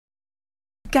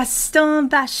Gaston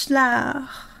Bachelard,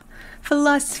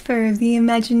 philosopher of the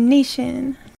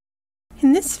imagination.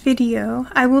 In this video,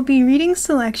 I will be reading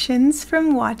selections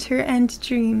from Water and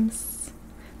Dreams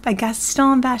by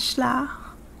Gaston Bachelard.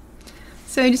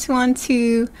 So I just want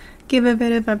to give a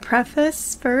bit of a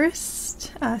preface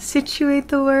first, situate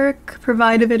the work,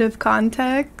 provide a bit of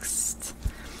context,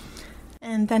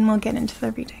 and then we'll get into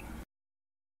the reading.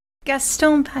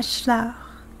 Gaston Bachelard,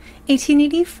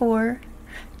 1884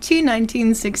 to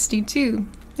 1962,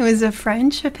 was a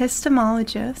French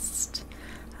epistemologist.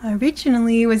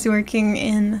 Originally was working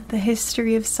in the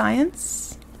history of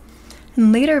science,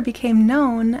 and later became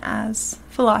known as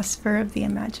philosopher of the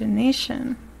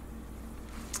imagination.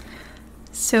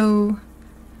 So,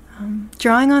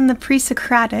 drawing on the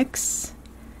pre-Socratics,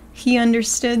 he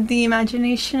understood the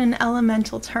imagination in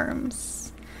elemental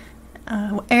terms.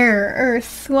 Air,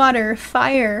 earth, water,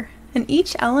 fire, and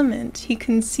each element he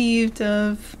conceived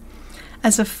of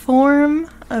as a form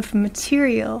of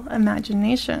material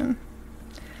imagination,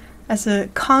 as a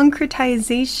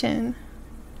concretization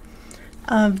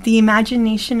of the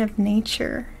imagination of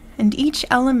nature, and each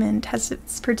element has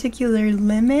its particular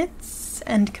limits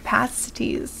and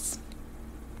capacities.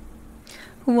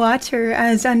 Water,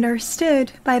 as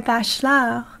understood by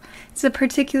Bachelard, is a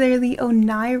particularly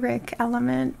oniric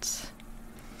element.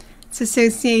 It's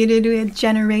associated with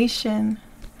generation,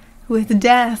 with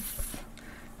death,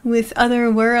 with other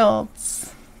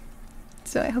worlds.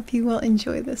 So I hope you will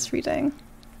enjoy this reading.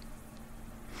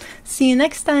 See you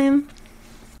next time!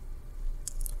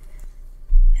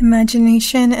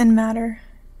 Imagination and matter.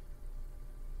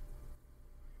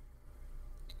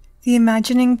 The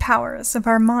imagining powers of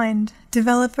our mind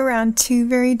develop around two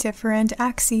very different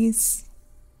axes.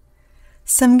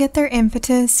 Some get their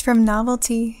impetus from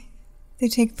novelty. They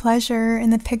take pleasure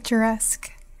in the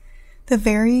picturesque, the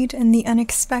varied, and the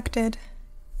unexpected.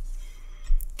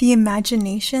 The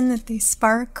imagination that they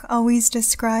spark always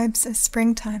describes a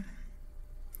springtime.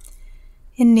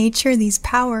 In nature, these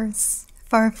powers,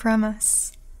 far from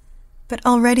us, but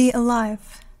already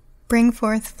alive, bring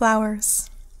forth flowers.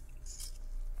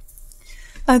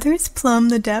 Others plumb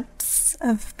the depths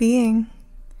of being.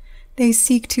 They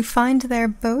seek to find there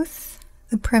both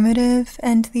the primitive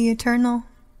and the eternal.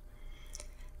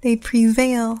 They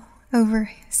prevail over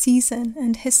season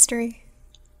and history.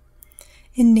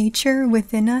 In nature,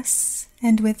 within us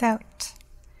and without,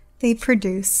 they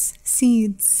produce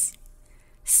seeds.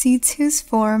 Seeds whose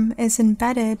form is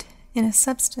embedded in a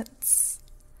substance,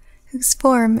 whose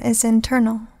form is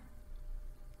internal.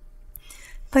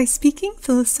 By speaking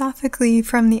philosophically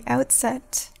from the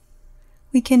outset,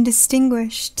 we can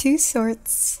distinguish two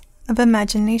sorts of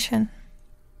imagination.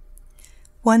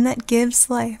 One that gives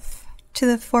life to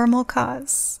the formal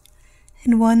cause,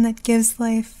 and one that gives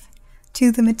life to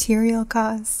the material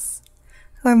cause,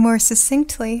 or more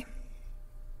succinctly,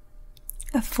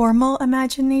 a formal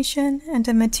imagination and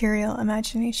a material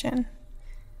imagination.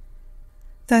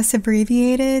 Thus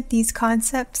abbreviated, these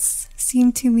concepts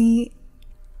seem to me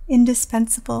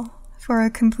indispensable for a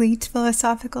complete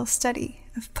philosophical study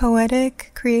of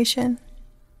poetic creation.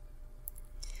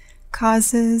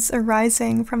 Causes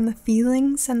arising from the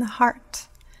feelings and the heart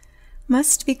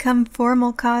must become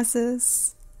formal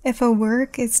causes if a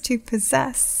work is to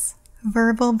possess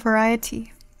verbal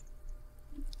variety,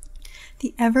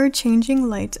 the ever-changing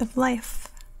light of life.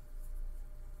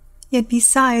 Yet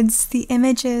besides the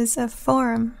images of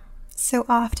form so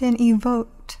often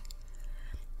evoked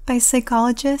by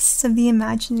psychologists of the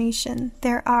imagination,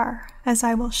 there are, as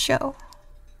I will show,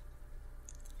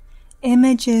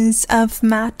 images of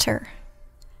matter,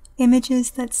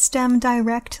 images that stem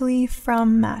directly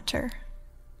from matter.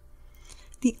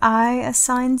 The eye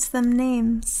assigns them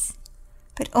names,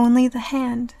 but only the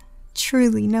hand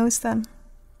truly knows them.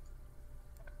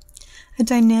 A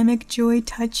dynamic joy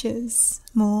touches,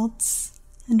 molds,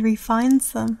 and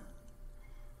refines them.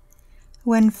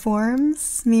 When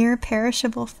forms, mere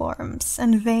perishable forms,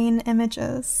 and vain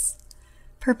images,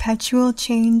 perpetual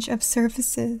change of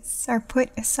surfaces are put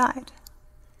aside,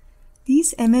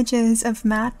 these images of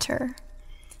matter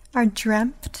are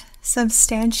dreamt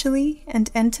substantially and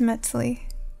intimately.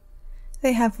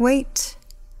 They have weight.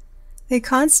 They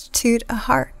constitute a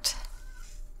heart.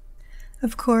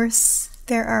 Of course,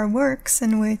 there are works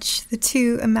in which the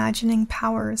two imagining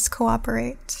powers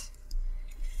cooperate.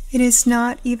 It is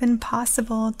not even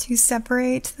possible to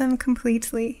separate them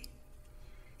completely.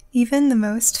 Even the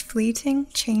most fleeting,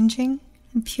 changing,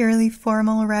 and purely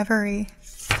formal reverie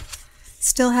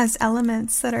still has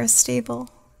elements that are stable,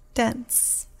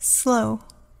 dense, slow,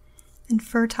 and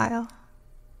fertile.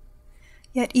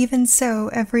 Yet even so,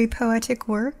 every poetic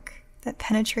work that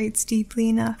penetrates deeply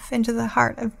enough into the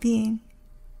heart of being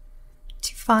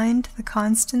to find the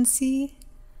constancy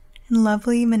and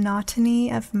lovely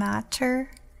monotony of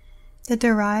matter that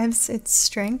derives its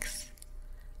strength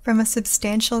from a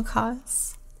substantial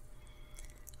cause,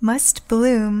 must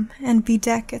bloom and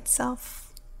bedeck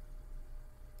itself.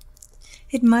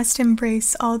 It must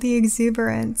embrace all the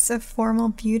exuberance of formal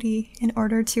beauty in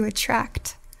order to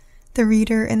attract the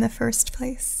reader in the first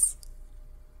place.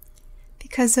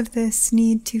 Because of this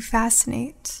need to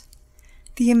fascinate,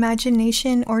 the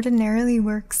imagination ordinarily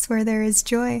works where there is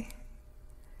joy,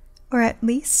 or at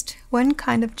least one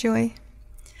kind of joy,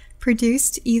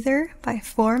 produced either by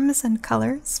forms and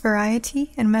colors,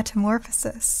 variety and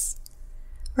metamorphosis,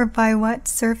 or by what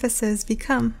surfaces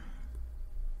become.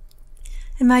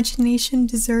 Imagination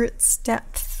deserts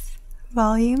depth,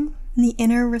 volume, and the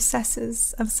inner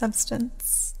recesses of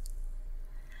substance.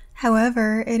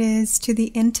 However, it is to the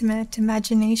intimate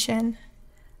imagination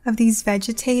of these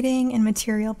vegetating and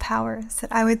material powers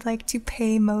that I would like to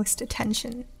pay most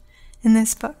attention in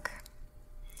this book.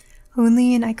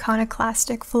 Only an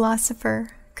iconoclastic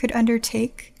philosopher could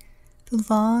undertake the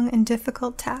long and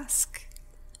difficult task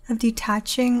of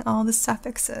detaching all the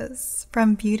suffixes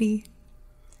from beauty,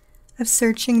 of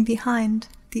searching behind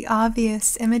the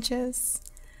obvious images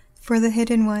for the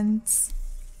hidden ones,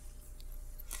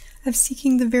 of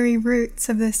seeking the very roots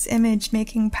of this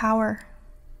image-making power.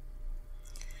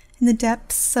 In the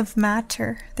depths of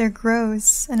matter there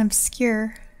grows an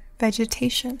obscure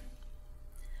vegetation.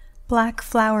 Black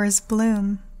flowers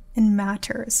bloom in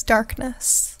matter's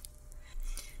darkness.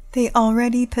 They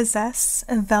already possess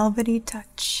a velvety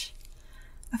touch,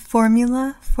 a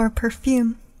formula for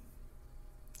perfume.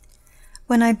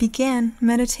 When I began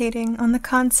meditating on the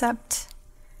concept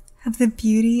of the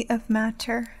beauty of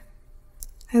matter,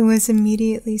 I was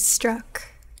immediately struck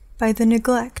by the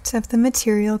neglect of the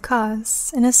material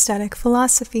cause in aesthetic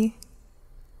philosophy.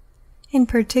 In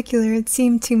particular, it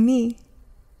seemed to me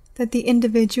that the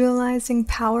individualizing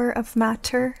power of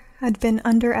matter had been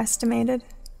underestimated.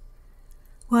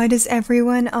 Why does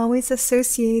everyone always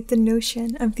associate the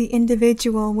notion of the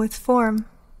individual with form?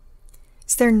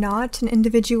 Is there not an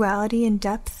individuality in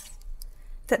depth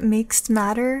that makes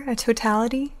matter a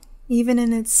totality, even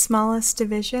in its smallest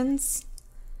divisions?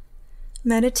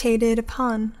 Meditated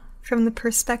upon from the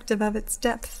perspective of its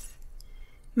depth,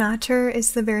 matter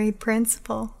is the very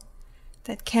principle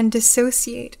that can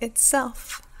dissociate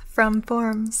itself from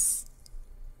forms.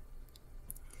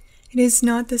 It is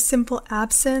not the simple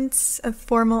absence of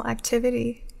formal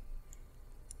activity.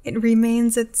 It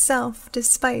remains itself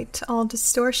despite all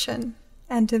distortion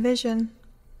and division.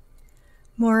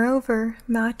 Moreover,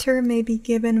 matter may be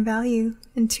given value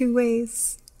in two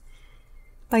ways: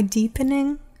 by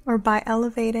deepening or by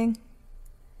elevating.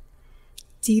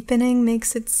 Deepening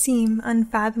makes it seem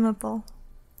unfathomable,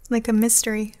 like a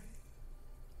mystery.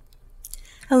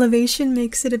 Elevation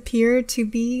makes it appear to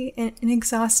be an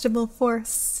inexhaustible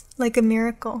force, like a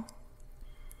miracle.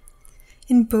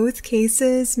 In both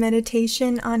cases,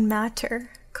 meditation on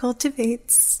matter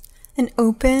cultivates an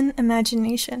open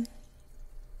imagination.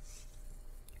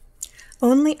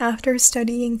 Only after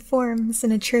studying forms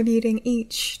and attributing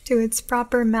each to its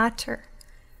proper matter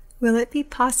will it be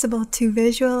possible to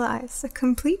visualize a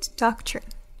complete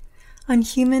doctrine on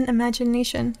human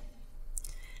imagination.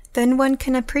 Then one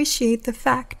can appreciate the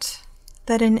fact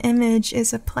that an image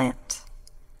is a plant,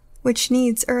 which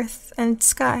needs earth and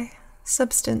sky,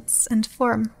 substance and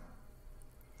form.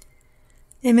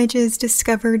 Images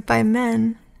discovered by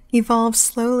men evolve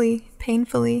slowly,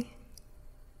 painfully.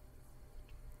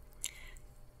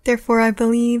 Therefore, I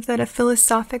believe that a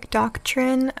philosophic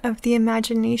doctrine of the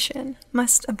imagination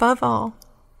must, above all,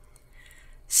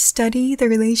 study the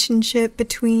relationship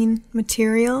between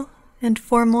material and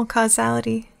formal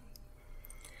causality.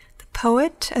 The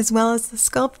poet, as well as the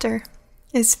sculptor,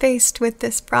 is faced with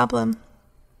this problem.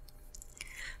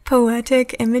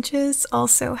 Poetic images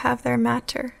also have their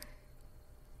matter.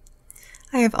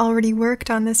 I have already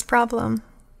worked on this problem.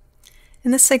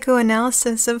 In the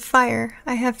psychoanalysis of fire,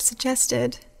 I have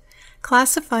suggested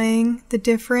classifying the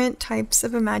different types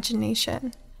of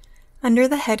imagination under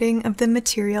the heading of the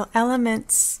material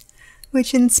elements,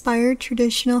 which inspired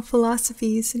traditional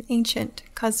philosophies and ancient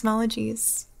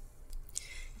cosmologies.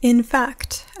 In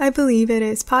fact, I believe it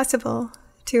is possible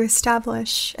to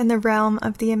establish in the realm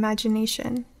of the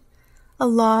imagination a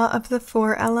law of the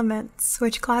four elements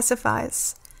which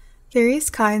classifies various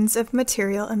kinds of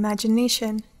material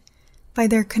imagination by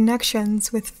their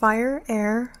connections with fire,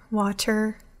 air,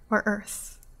 water, or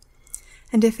earth.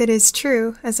 And if it is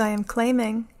true, as I am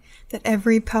claiming, that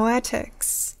every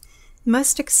poetics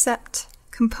must accept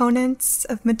components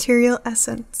of material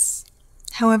essence,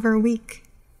 however weak.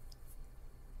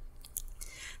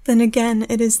 Then again,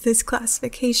 it is this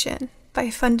classification by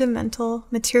fundamental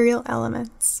material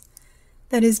elements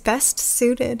that is best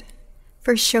suited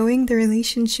for showing the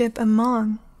relationship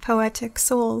among poetic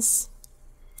souls.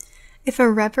 If a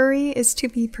reverie is to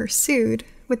be pursued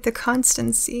with the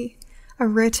constancy a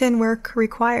written work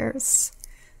requires,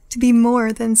 to be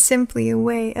more than simply a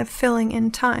way of filling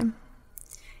in time,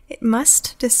 it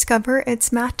must discover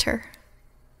its matter.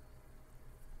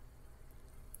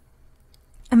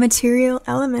 A material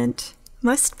element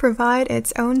must provide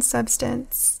its own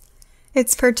substance,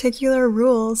 its particular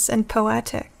rules and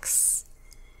poetics.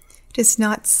 It is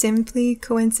not simply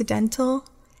coincidental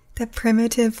that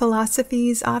primitive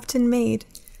philosophies often made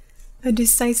a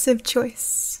decisive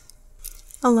choice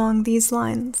along these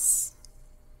lines.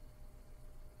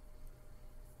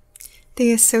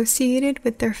 They associated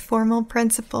with their formal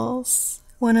principles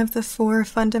one of the four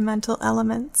fundamental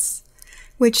elements,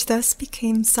 which thus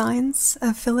became signs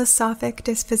of philosophic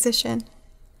disposition.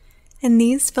 In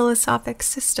these philosophic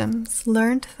systems,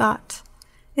 learned thought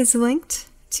is linked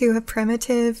to a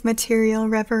primitive material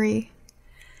reverie.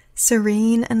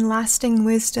 Serene and lasting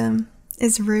wisdom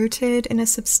is rooted in a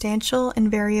substantial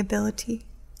invariability.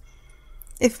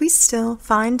 If we still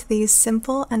find these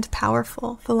simple and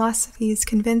powerful philosophies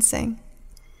convincing,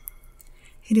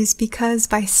 it is because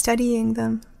by studying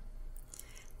them,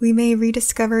 we may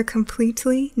rediscover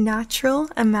completely natural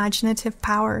imaginative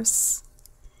powers.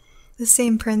 The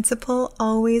same principle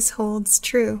always holds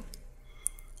true.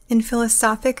 In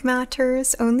philosophic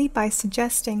matters, only by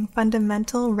suggesting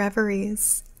fundamental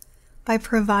reveries, by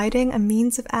providing a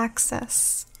means of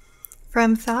access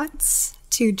from thoughts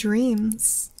to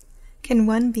dreams, can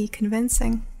one be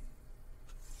convincing.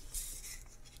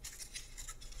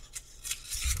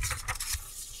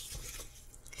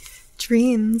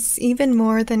 Dreams, even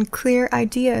more than clear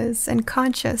ideas and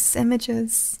conscious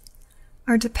images,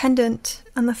 are dependent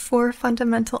on the four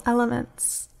fundamental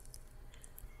elements.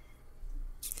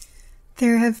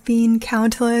 There have been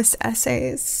countless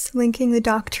essays linking the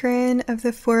doctrine of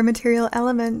the four material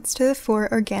elements to the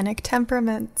four organic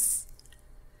temperaments.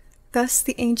 Thus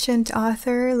the ancient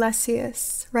author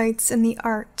Lessius writes in The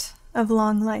Art of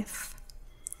Long Life.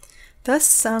 Thus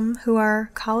some who are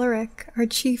choleric are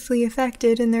chiefly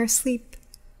affected in their sleep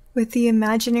with the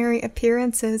imaginary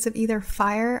appearances of either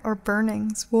fire or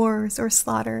burnings, wars or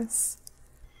slaughters.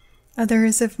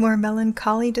 Others of more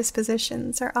melancholy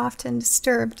dispositions are often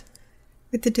disturbed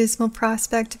with the dismal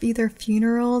prospect of either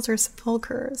funerals or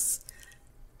sepulchres,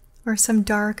 or some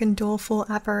dark and doleful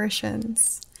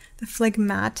apparitions. The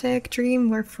phlegmatic dream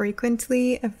more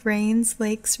frequently of rains,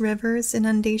 lakes, rivers,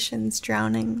 inundations,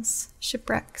 drownings,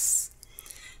 shipwrecks.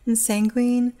 And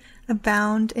sanguine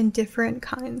abound in different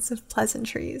kinds of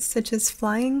pleasantries, such as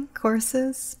flying,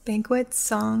 courses, banquets,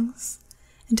 songs,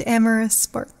 and amorous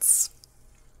sports.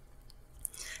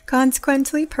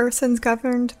 Consequently, persons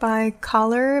governed by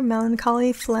choler,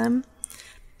 melancholy, phlegm,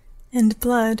 and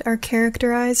blood are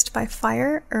characterized by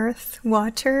fire, earth,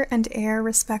 water, and air,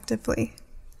 respectively.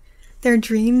 Their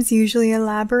dreams usually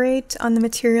elaborate on the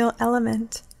material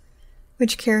element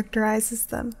which characterizes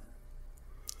them.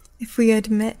 If we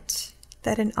admit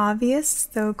that an obvious,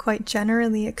 though quite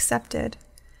generally accepted,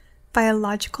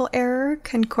 biological error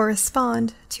can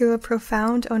correspond to a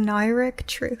profound oniric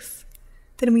truth,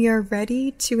 then we are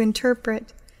ready to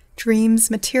interpret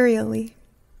dreams materially.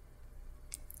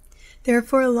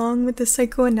 Therefore, along with the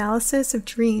psychoanalysis of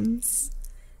dreams,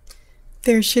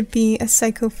 there should be a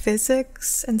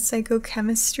psychophysics and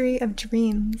psychochemistry of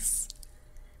dreams.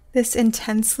 This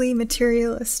intensely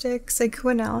materialistic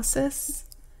psychoanalysis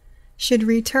should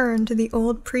return to the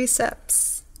old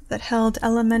precepts that held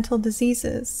elemental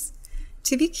diseases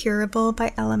to be curable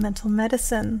by elemental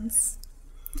medicines.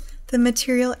 The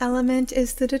material element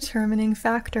is the determining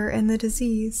factor in the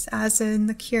disease, as in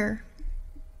the cure.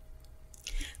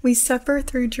 We suffer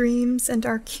through dreams and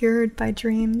are cured by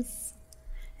dreams.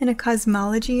 In a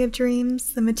cosmology of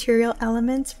dreams, the material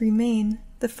elements remain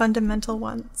the fundamental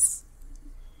ones.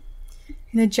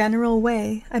 In a general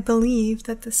way, I believe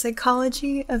that the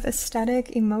psychology of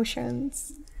aesthetic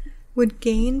emotions would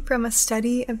gain from a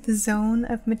study of the zone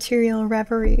of material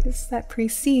reveries that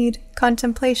precede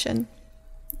contemplation.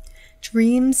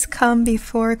 Dreams come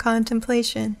before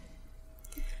contemplation.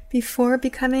 Before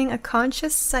becoming a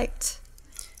conscious sight,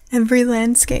 every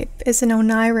landscape is an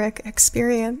oniric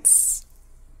experience.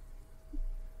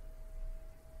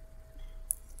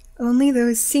 Only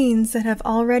those scenes that have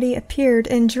already appeared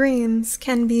in dreams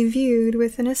can be viewed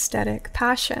with an aesthetic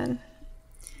passion.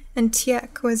 And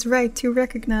Tieck was right to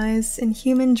recognize in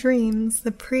human dreams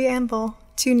the preamble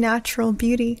to natural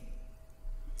beauty.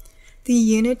 The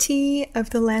unity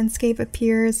of the landscape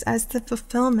appears as the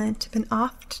fulfillment of an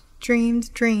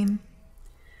oft-dreamed dream.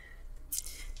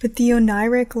 But the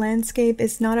oniric landscape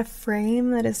is not a frame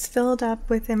that is filled up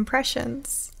with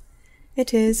impressions.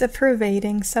 It is a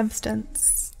pervading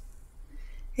substance.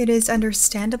 It is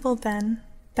understandable, then,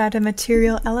 that a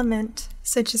material element,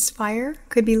 such as fire,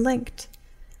 could be linked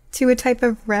to a type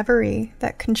of reverie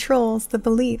that controls the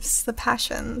beliefs, the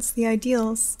passions, the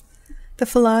ideals, the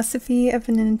philosophy of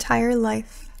an entire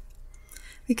life.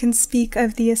 We can speak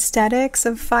of the aesthetics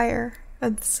of fire,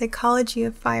 of the psychology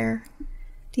of fire,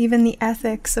 even the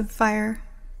ethics of fire.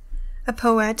 A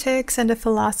poetics and a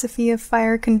philosophy of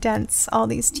fire condense all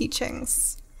these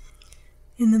teachings.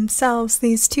 In themselves,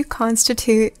 these two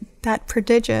constitute that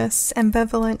prodigious,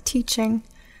 ambivalent teaching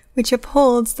which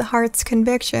upholds the heart's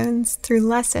convictions through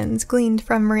lessons gleaned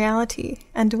from reality,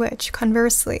 and which,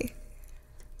 conversely,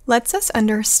 lets us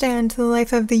understand the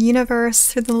life of the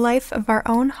universe through the life of our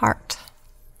own heart.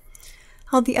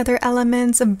 All the other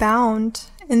elements abound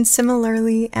in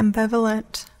similarly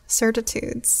ambivalent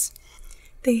certitudes.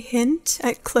 They hint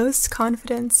at close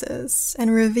confidences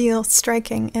and reveal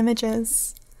striking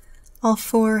images. All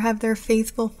four have their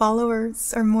faithful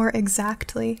followers, or more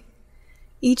exactly,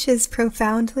 each is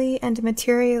profoundly and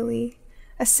materially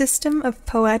a system of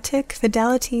poetic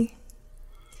fidelity.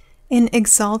 In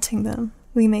exalting them,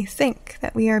 we may think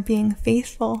that we are being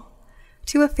faithful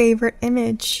to a favorite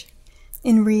image.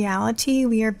 In reality,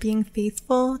 we are being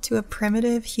faithful to a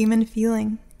primitive human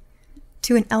feeling,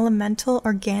 to an elemental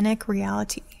organic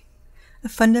reality, a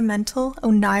fundamental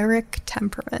oniric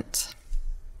temperament.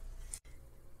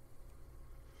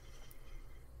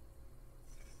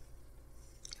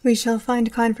 We shall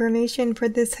find confirmation for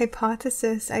this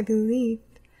hypothesis, I believe,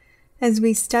 as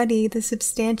we study the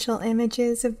substantial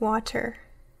images of water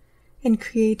and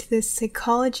create this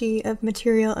psychology of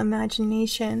material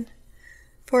imagination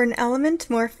for an element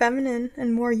more feminine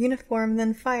and more uniform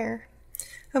than fire,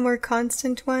 a more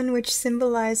constant one which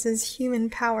symbolizes human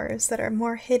powers that are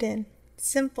more hidden,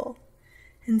 simple,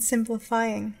 and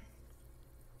simplifying.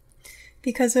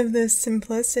 Because of this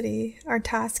simplicity, our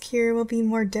task here will be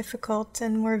more difficult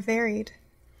and more varied.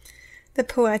 The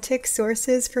poetic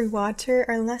sources for water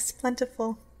are less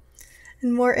plentiful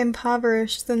and more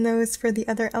impoverished than those for the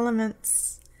other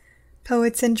elements.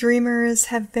 Poets and dreamers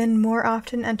have been more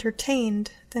often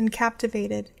entertained than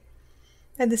captivated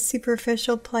by the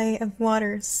superficial play of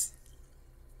waters.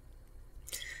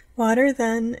 Water,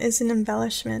 then, is an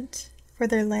embellishment for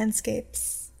their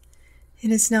landscapes. It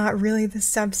is not really the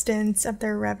substance of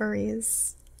their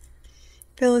reveries.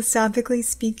 Philosophically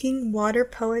speaking, water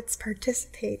poets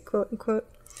participate, quote-unquote,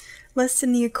 less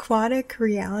in the aquatic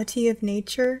reality of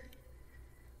nature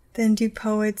than do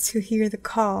poets who hear the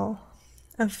call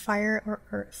of fire or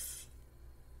earth.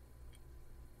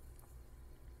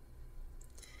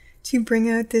 To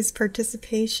bring out this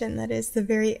participation that is the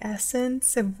very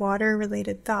essence of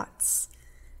water-related thoughts,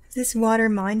 this water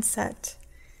mindset,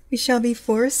 we shall be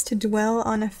forced to dwell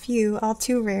on a few all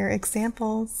too rare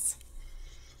examples.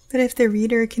 But if the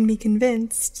reader can be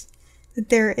convinced that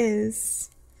there is,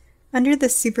 under the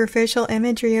superficial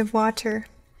imagery of water,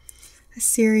 a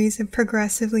series of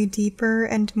progressively deeper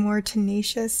and more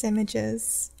tenacious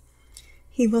images,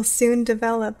 he will soon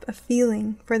develop a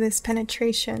feeling for this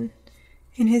penetration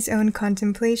in his own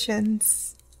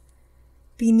contemplations.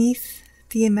 Beneath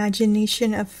the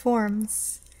imagination of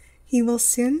forms, he will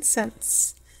soon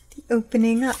sense the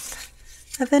opening up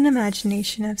of an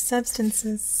imagination of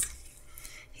substances.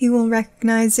 He will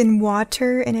recognize in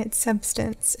water and its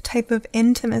substance a type of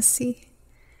intimacy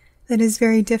that is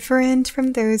very different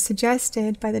from those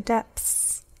suggested by the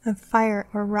depths of fire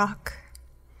or rock.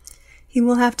 He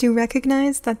will have to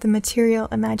recognize that the material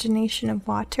imagination of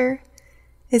water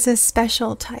is a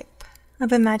special type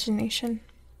of imagination,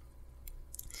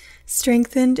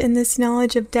 strengthened in this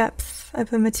knowledge of depth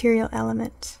of a material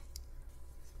element.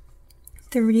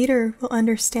 The reader will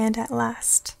understand at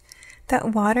last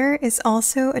that water is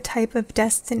also a type of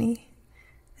destiny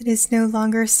that is no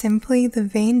longer simply the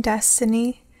vain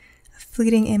destiny of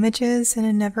fleeting images in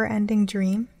a never-ending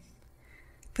dream,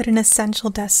 but an essential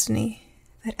destiny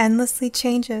that endlessly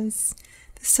changes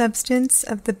the substance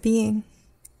of the being.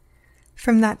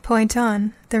 From that point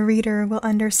on, the reader will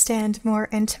understand more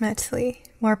intimately,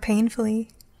 more painfully,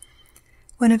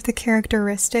 one of the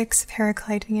characteristics of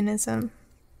Heracliteanism.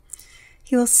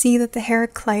 He will see that the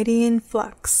Heraclitean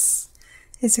flux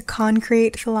is a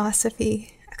concrete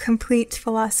philosophy, a complete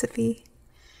philosophy.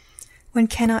 One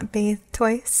cannot bathe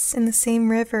twice in the same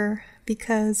river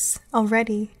because,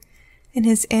 already, in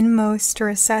his inmost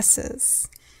recesses,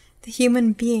 the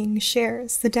human being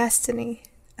shares the destiny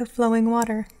of flowing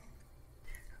water.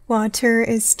 Water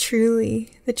is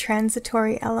truly the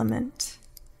transitory element.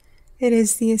 It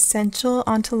is the essential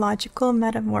ontological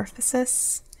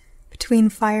metamorphosis between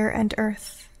fire and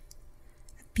earth.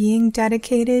 A being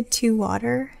dedicated to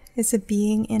water is a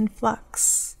being in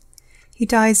flux. He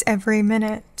dies every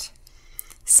minute.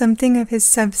 Something of his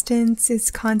substance is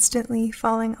constantly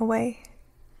falling away.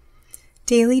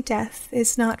 Daily death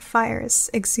is not fire's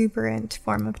exuberant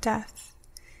form of death,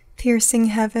 piercing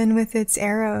heaven with its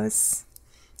arrows.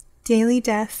 Daily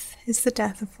death is the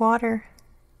death of water.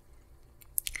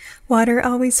 Water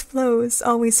always flows,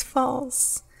 always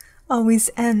falls, always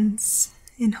ends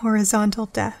in horizontal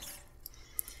death.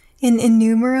 In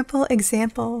innumerable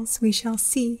examples we shall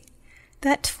see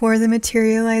that for the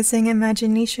materializing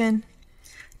imagination,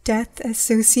 death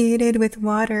associated with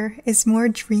water is more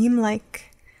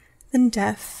dreamlike than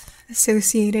death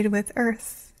associated with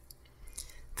earth.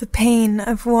 The pain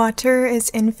of water is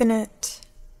infinite.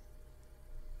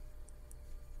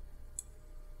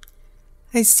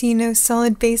 I see no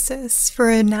solid basis for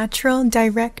a natural,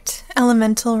 direct,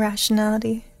 elemental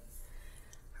rationality.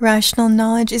 Rational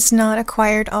knowledge is not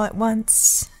acquired all at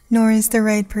once, nor is the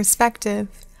right perspective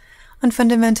on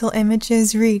fundamental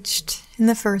images reached in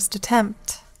the first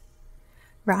attempt.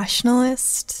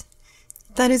 Rationalist?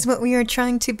 That is what we are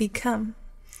trying to become,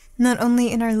 not only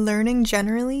in our learning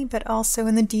generally, but also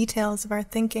in the details of our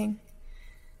thinking,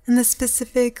 and the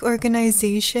specific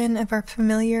organization of our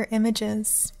familiar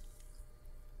images.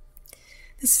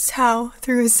 This is how,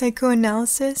 through a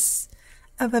psychoanalysis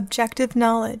of objective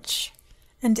knowledge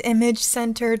and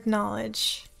image-centered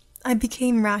knowledge, I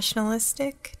became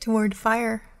rationalistic toward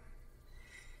fire.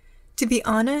 To be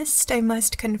honest, I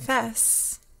must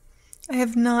confess, I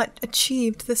have not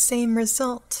achieved the same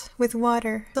result with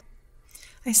water.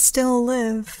 I still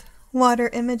live water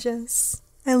images.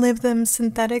 I live them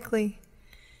synthetically,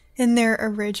 in their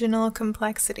original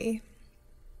complexity,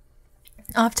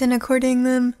 often according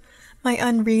them my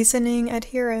unreasoning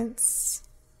adherence.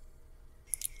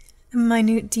 A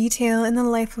minute detail in the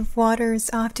life of waters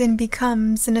often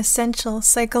becomes an essential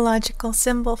psychological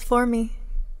symbol for me.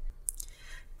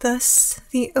 Thus,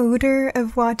 the odor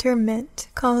of water mint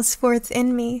calls forth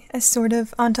in me a sort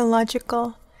of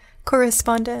ontological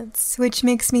correspondence which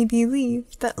makes me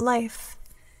believe that life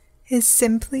is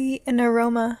simply an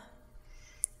aroma,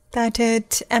 that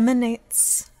it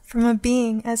emanates from a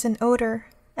being as an odor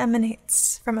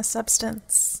emanates from a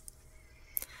substance,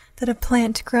 that a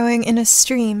plant growing in a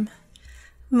stream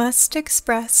must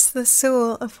express the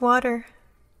soul of water.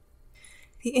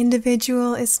 The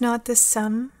individual is not the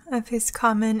sum of his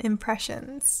common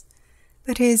impressions,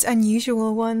 but his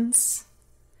unusual ones.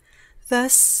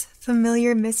 Thus,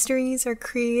 familiar mysteries are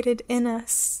created in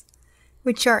us,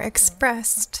 which are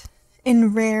expressed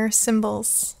in rare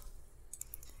symbols.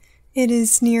 It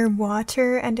is near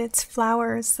water and its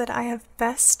flowers that I have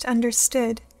best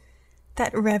understood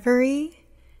that reverie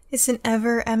is an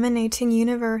ever-emanating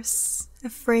universe, a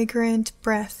fragrant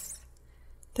breath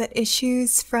that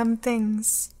issues from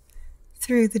things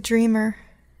through the dreamer.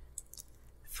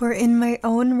 For in my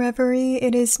own reverie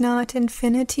it is not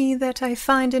infinity that I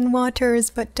find in waters,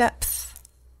 but depth.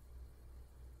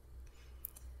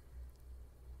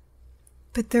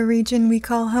 But the region we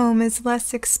call home is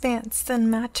less expanse than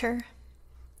matter.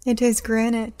 It is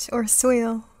granite or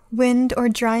soil, wind or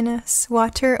dryness,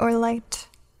 water or light.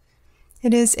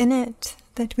 It is in it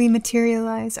that we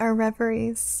materialize our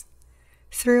reveries,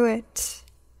 through it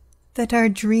that our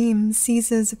dream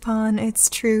seizes upon its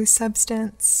true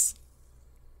substance.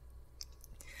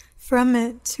 From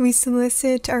it we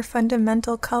solicit our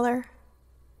fundamental color.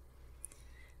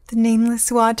 The nameless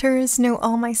waters know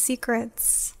all my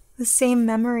secrets. The same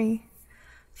memory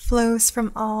flows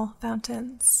from all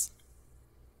fountains.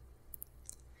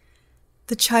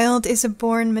 The child is a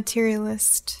born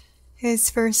materialist. His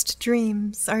first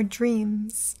dreams are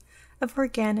dreams of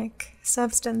organic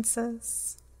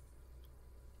substances.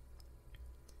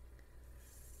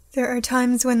 There are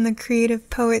times when the creative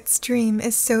poet's dream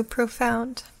is so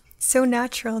profound, so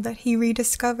natural that he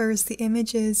rediscovers the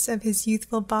images of his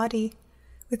youthful body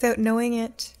without knowing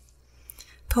it.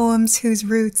 Poems whose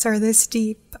roots are this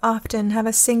deep often have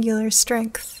a singular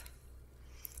strength.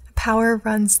 A power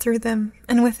runs through them,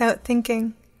 and without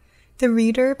thinking, the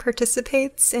reader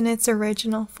participates in its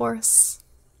original force.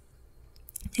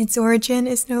 Its origin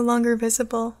is no longer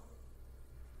visible.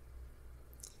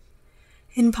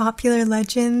 In popular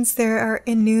legends, there are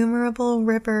innumerable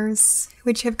rivers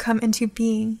which have come into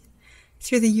being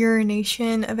through the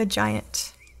urination of a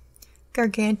giant.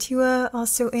 Gargantua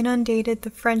also inundated the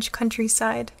French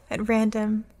countryside at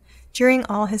random during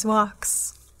all his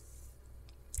walks.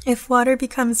 If water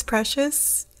becomes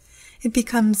precious, it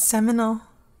becomes seminal.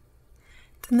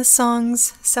 Then the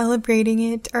songs celebrating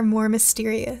it are more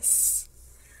mysterious.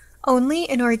 Only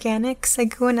an organic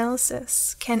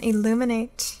psychoanalysis can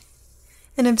illuminate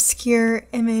an obscure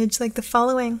image like the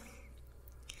following.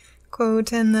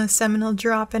 Quote, and the seminal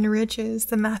drop enriches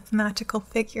the mathematical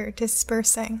figure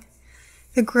dispersing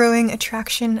the growing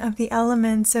attraction of the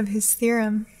elements of his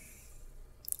theorem.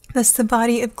 Thus the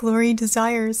body of glory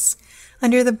desires,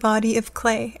 under the body of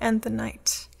clay and the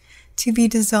night, to be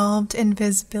dissolved in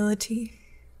visibility.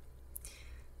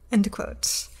 End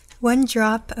quote. One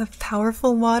drop of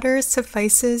powerful water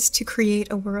suffices to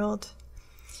create a world,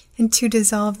 and to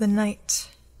dissolve the night.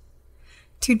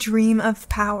 To dream of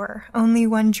power, only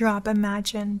one drop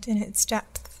imagined in its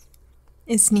depth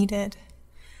is needed.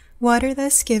 Water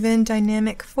thus given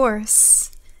dynamic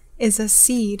force is a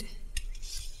seed.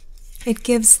 It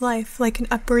gives life like an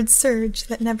upward surge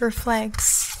that never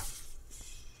flags.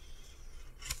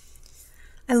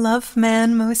 I love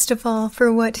man most of all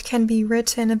for what can be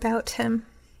written about him.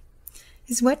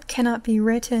 Is what cannot be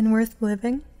written worth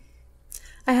living?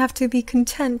 I have to be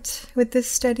content with the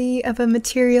study of a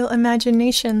material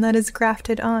imagination that is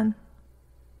grafted on.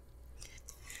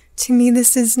 To me,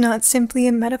 this is not simply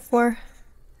a metaphor.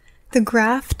 The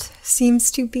graft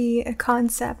seems to be a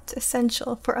concept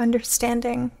essential for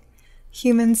understanding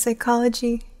human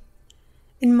psychology.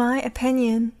 In my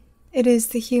opinion, it is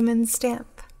the human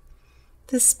stamp,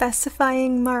 the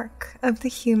specifying mark of the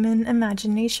human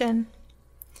imagination.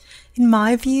 In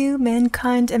my view,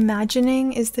 mankind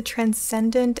imagining is the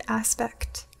transcendent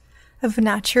aspect of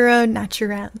natura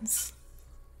naturans.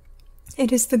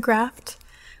 It is the graft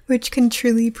which can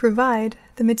truly provide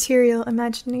the material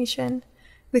imagination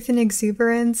with an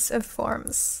exuberance of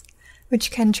forms,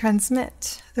 which can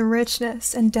transmit the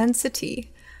richness and density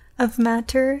of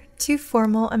matter to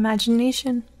formal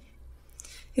imagination.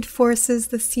 It forces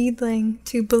the seedling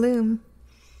to bloom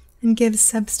and gives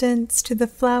substance to the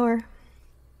flower.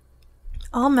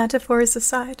 All metaphors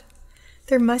aside,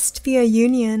 there must be a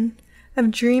union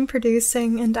of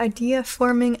dream-producing and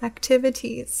idea-forming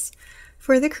activities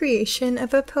for the creation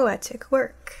of a poetic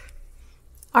work.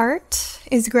 Art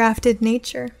is grafted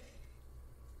nature.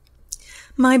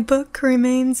 My book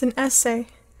remains an essay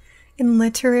in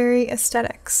literary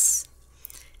aesthetics.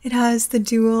 It has the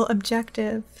dual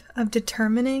objective of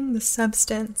determining the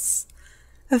substance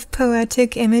of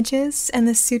poetic images and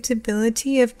the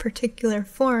suitability of particular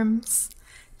forms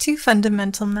to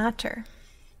fundamental matter.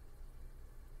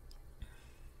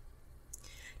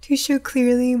 To show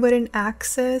clearly what an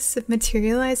axis of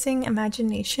materializing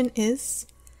imagination is,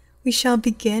 we shall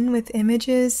begin with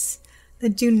images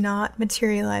that do not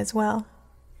materialize well.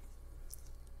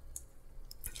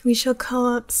 We shall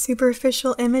call up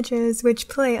superficial images which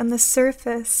play on the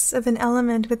surface of an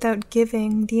element without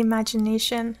giving the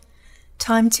imagination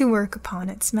time to work upon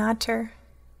its matter.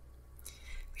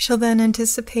 We shall then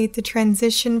anticipate the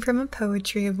transition from a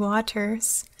poetry of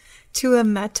waters to a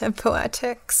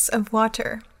metapoetics of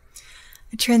water,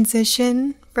 a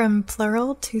transition from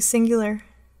plural to singular.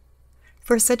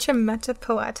 For such a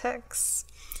metapoetics,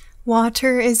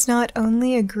 water is not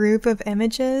only a group of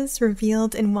images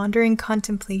revealed in wandering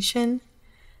contemplation,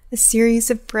 a series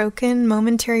of broken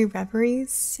momentary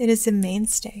reveries, it is a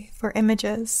mainstay for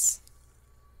images.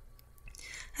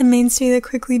 A mainstay that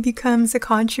quickly becomes a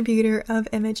contributor of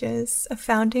images, a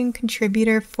founding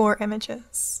contributor for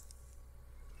images.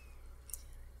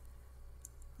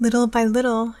 Little by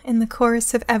little, in the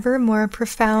course of ever more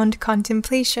profound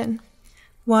contemplation,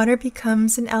 water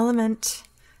becomes an element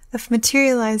of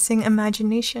materializing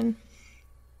imagination.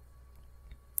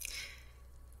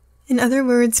 In other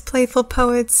words, playful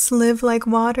poets live like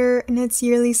water in its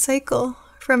yearly cycle,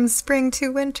 from spring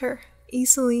to winter,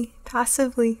 easily,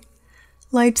 passively,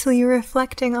 lightly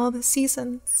reflecting all the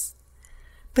seasons.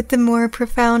 But the more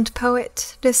profound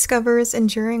poet discovers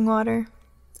enduring water,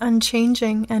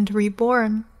 unchanging and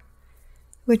reborn,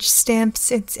 which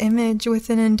stamps its image with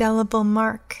an indelible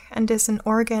mark and is an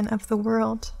organ of the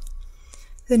world.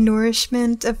 The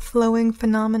nourishment of flowing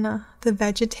phenomena, the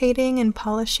vegetating and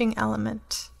polishing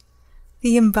element,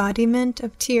 the embodiment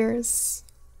of tears.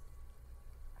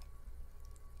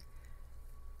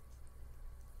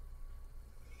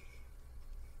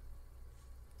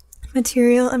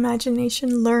 Material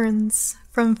imagination learns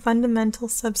from fundamental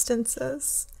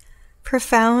substances.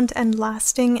 Profound and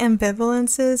lasting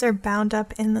ambivalences are bound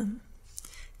up in them.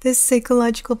 This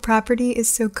psychological property is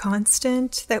so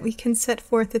constant that we can set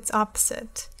forth its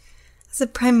opposite as a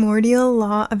primordial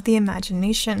law of the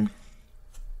imagination.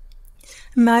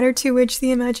 Matter to which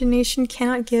the imagination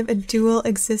cannot give a dual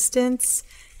existence,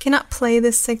 cannot play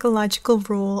the psychological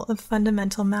role of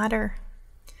fundamental matter.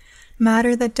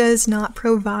 Matter that does not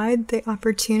provide the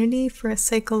opportunity for a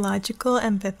psychological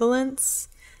ambivalence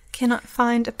cannot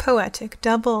find a poetic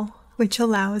double which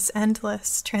allows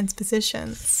endless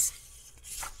transpositions.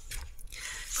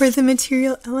 For the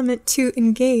material element to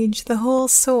engage the whole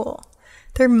soul,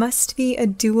 there must be a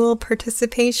dual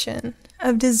participation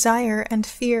of desire and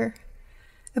fear,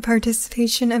 a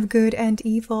participation of good and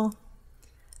evil,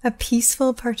 a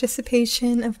peaceful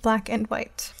participation of black and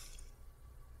white.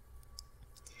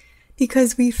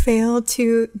 Because we fail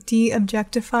to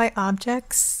de-objectify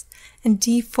objects and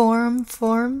deform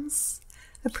forms,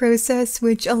 a process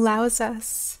which allows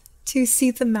us to see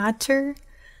the matter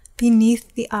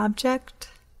beneath the object,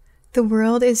 the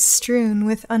world is strewn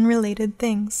with unrelated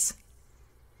things.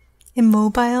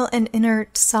 Immobile and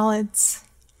inert solids,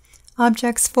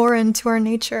 objects foreign to our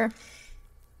nature.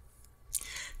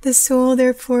 The soul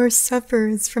therefore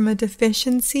suffers from a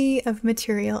deficiency of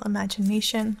material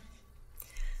imagination.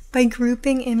 By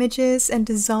grouping images and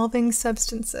dissolving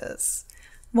substances,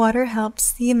 water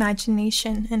helps the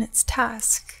imagination in its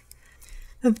task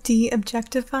of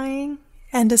de-objectifying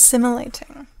and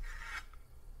assimilating.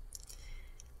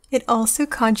 It also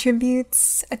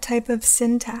contributes a type of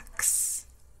syntax,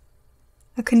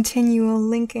 a continual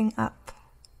linking up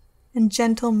and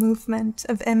gentle movement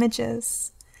of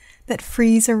images that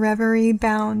frees a reverie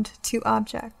bound to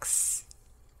objects.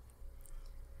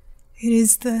 It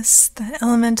is thus that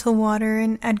elemental water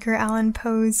in Edgar Allan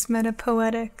Poe's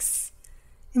Metapoetics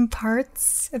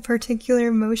imparts a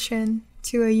particular motion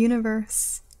to a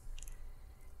universe.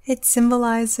 It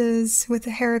symbolizes with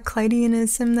a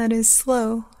Heracliteanism that is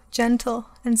slow, gentle,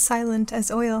 and silent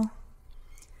as oil.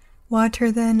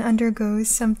 Water then undergoes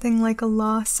something like a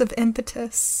loss of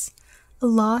impetus, a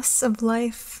loss of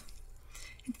life.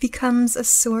 It becomes a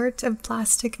sort of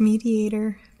plastic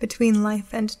mediator between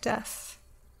life and death.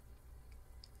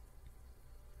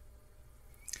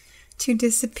 To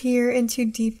disappear into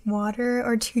deep water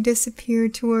or to disappear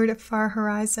toward a far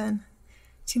horizon,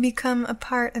 to become a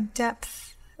part of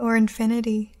depth or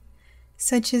infinity,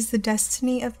 such is the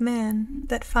destiny of man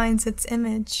that finds its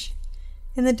image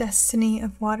in the destiny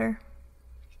of water.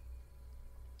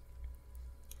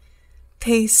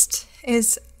 Paste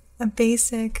is a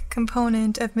basic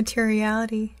component of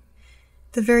materiality,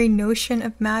 the very notion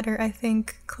of matter, I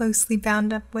think, closely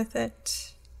bound up with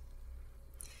it.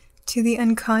 To the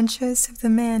unconscious of the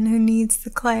man who needs the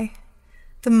clay,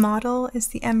 the model is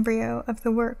the embryo of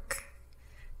the work.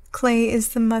 Clay is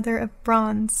the mother of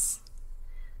bronze.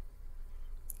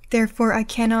 Therefore, I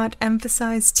cannot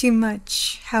emphasize too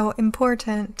much how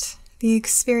important the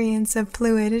experience of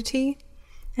fluidity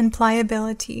and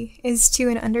pliability is to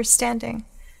an understanding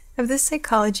of the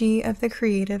psychology of the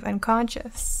creative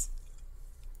unconscious.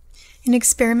 In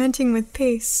experimenting with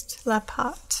paste, la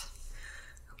pâte,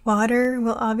 water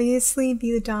will obviously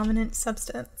be the dominant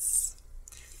substance.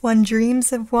 One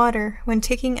dreams of water when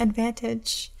taking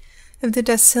advantage of the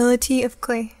docility of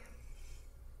clay.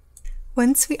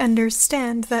 Once we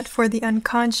understand that for the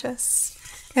unconscious,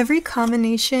 every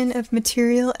combination of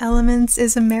material elements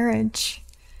is a marriage,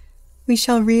 we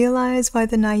shall realize why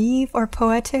the naive or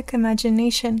poetic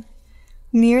imagination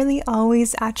nearly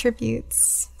always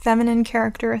attributes feminine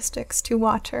characteristics to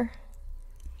water.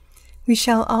 We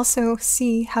shall also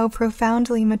see how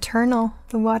profoundly maternal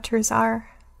the waters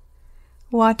are.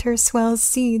 Water swells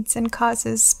seeds and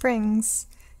causes springs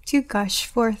to gush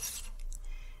forth.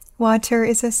 Water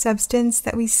is a substance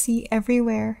that we see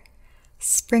everywhere,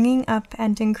 springing up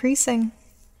and increasing.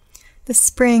 The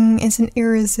spring is an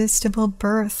irresistible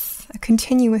birth, a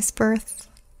continuous birth.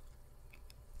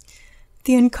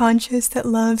 The unconscious that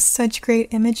loves such great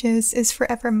images is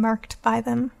forever marked by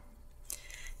them.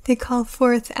 They call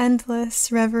forth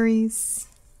endless reveries.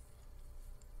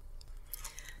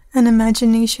 An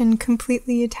imagination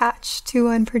completely attached to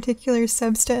one particular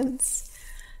substance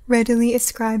readily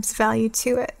ascribes value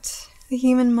to it. The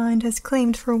human mind has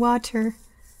claimed for water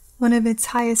one of its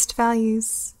highest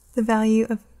values, the value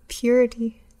of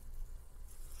purity.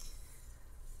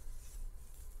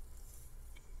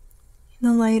 In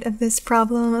the light of this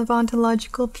problem of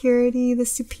ontological purity, the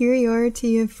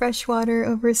superiority of fresh water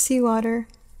over seawater,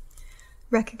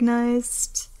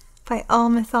 recognized by all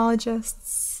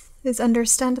mythologists, is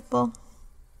understandable.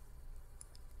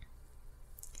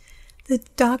 The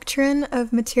doctrine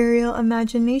of material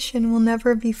imagination will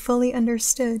never be fully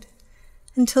understood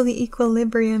until the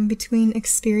equilibrium between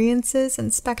experiences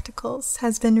and spectacles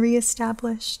has been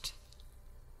re-established.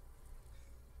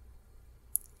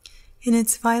 In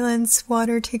its violence,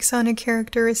 water takes on a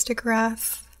characteristic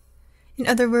wrath. In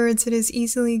other words, it is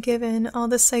easily given all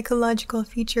the psychological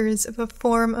features of a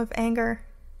form of anger.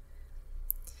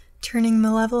 Turning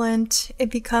malevolent,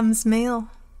 it becomes male.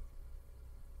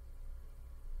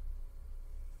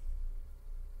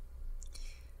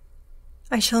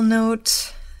 I shall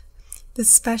note the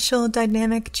special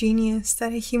dynamic genius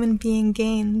that a human being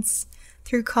gains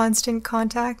through constant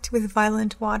contact with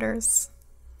violent waters.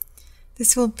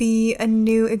 This will be a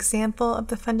new example of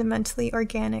the fundamentally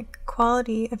organic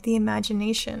quality of the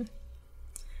imagination,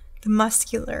 the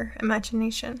muscular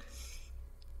imagination.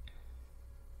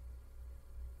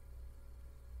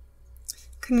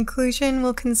 Conclusion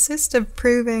will consist of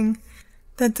proving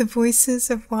that the voices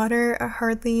of water are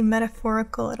hardly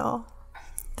metaphorical at all,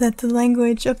 that the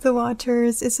language of the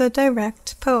waters is a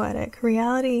direct poetic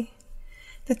reality,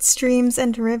 that streams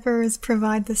and rivers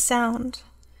provide the sound,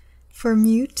 for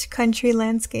mute country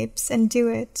landscapes and do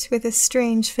it with a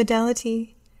strange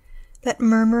fidelity, that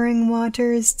murmuring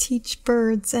waters teach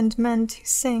birds and men to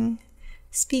sing,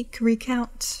 speak,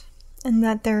 recount, and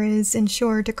that there is, in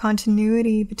short, a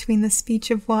continuity between the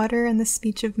speech of water and the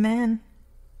speech of man.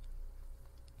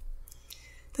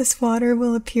 Thus water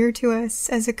will appear to us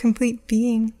as a complete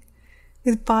being,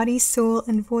 with body, soul,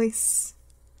 and voice.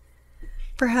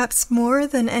 Perhaps more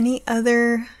than any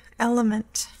other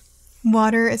element,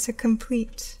 water is a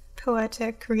complete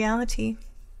poetic reality.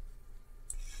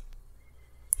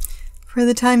 For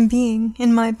the time being,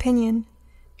 in my opinion,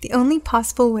 the only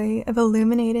possible way of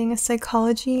illuminating a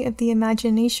psychology of the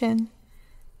imagination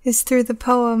is through the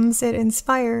poems it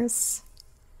inspires.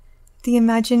 The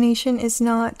imagination is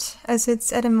not, as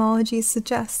its etymology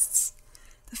suggests,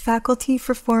 the faculty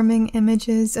for forming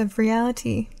images of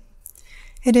reality.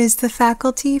 It is the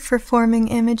faculty for forming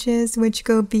images which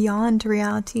go beyond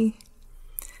reality,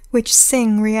 which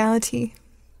sing reality.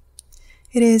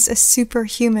 It is a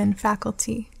superhuman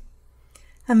faculty.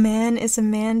 A man is a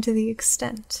man to the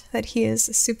extent that he is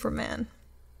a superman.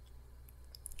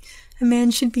 A man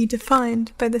should be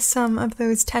defined by the sum of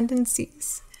those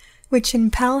tendencies which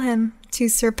impel him to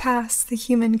surpass the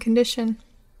human condition.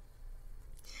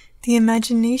 The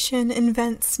imagination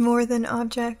invents more than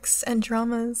objects and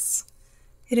dramas.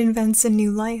 It invents a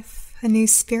new life, a new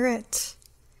spirit.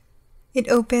 It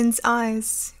opens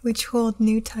eyes which hold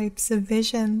new types of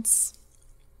visions.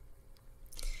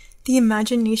 The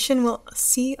imagination will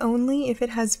see only if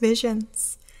it has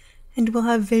visions, and will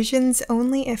have visions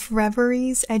only if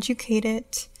reveries educate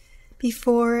it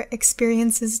before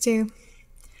experiences do,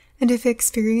 and if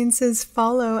experiences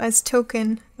follow as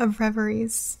token of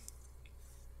reveries.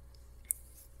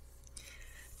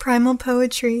 Primal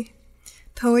poetry,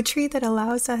 poetry that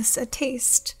allows us a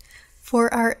taste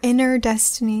for our inner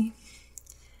destiny,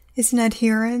 is an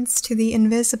adherence to the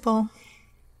invisible.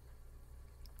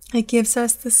 It gives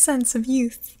us the sense of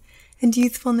youth and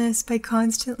youthfulness by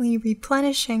constantly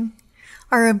replenishing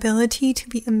our ability to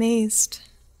be amazed.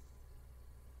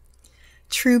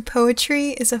 True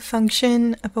poetry is a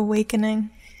function of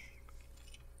awakening.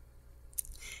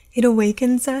 It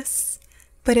awakens us,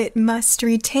 but it must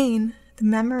retain the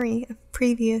memory of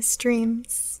previous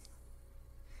dreams.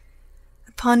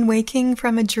 Upon waking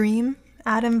from a dream,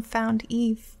 Adam found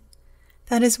Eve.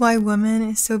 That is why woman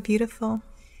is so beautiful.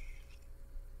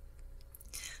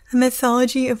 A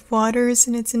mythology of waters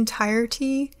in its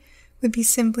entirety would be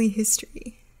simply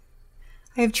history.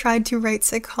 I have tried to write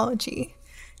psychology,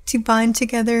 to bind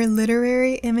together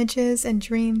literary images and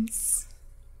dreams.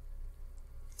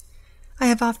 I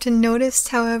have often noticed,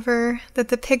 however, that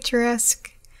the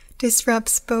picturesque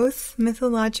disrupts both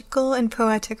mythological and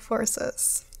poetic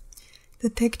forces. The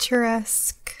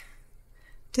picturesque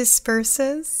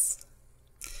disperses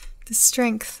the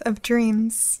strength of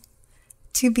dreams.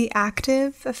 To be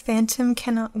active, a phantom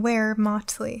cannot wear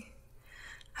motley.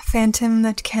 A phantom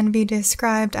that can be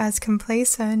described as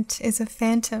complacent is a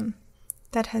phantom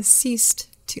that has ceased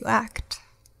to act.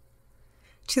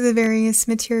 To the various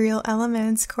material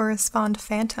elements correspond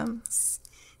phantoms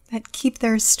that keep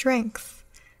their strength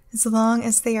as long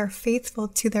as they are faithful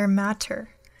to their matter,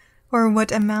 or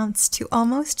what amounts to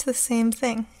almost the same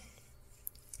thing,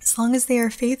 as long as they are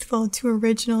faithful to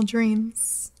original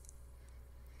dreams.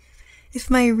 If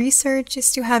my research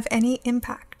is to have any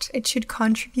impact, it should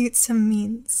contribute some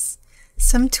means,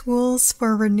 some tools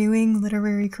for renewing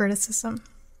literary criticism.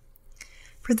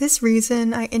 For this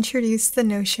reason, I introduced the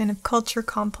notion of culture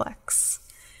complex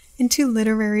into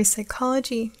literary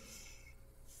psychology.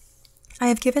 I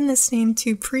have given this name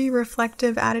to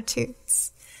pre-reflective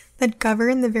attitudes that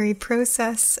govern the very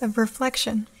process of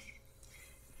reflection.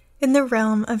 In the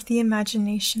realm of the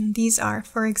imagination, these are,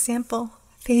 for example,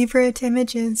 favorite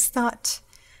images thought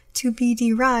to be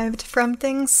derived from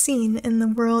things seen in the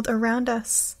world around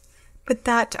us, but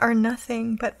that are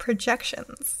nothing but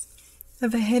projections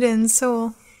of a hidden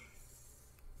soul.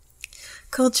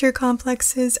 Culture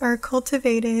complexes are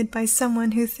cultivated by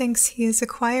someone who thinks he is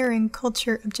acquiring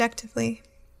culture objectively.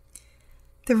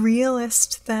 The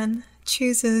realist, then,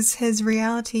 chooses his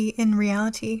reality in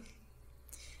reality.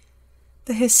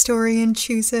 The historian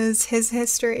chooses his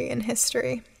history in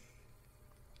history.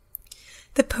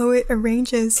 The poet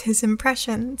arranges his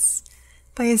impressions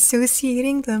by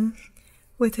associating them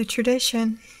with a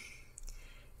tradition.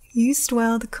 Used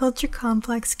well, the culture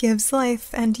complex gives life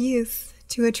and youth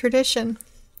to a tradition.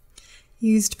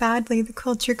 Used badly, the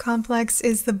culture complex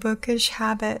is the bookish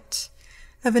habit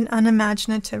of an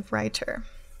unimaginative writer.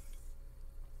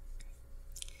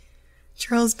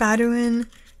 Charles Baudouin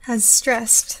has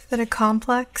stressed that a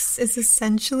complex is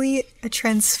essentially a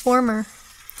transformer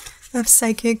of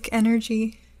psychic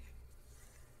energy.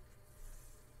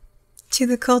 To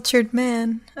the cultured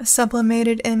man, a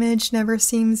sublimated image never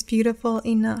seems beautiful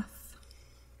enough.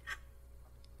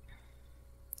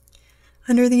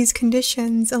 Under these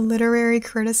conditions, a literary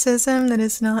criticism that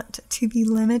is not to be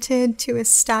limited to a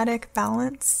static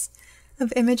balance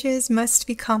of images must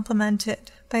be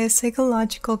complemented by a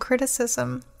psychological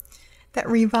criticism that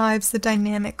revives the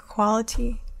dynamic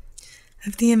quality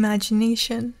of the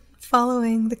imagination,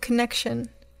 following the connection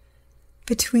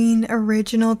between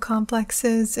original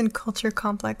complexes and culture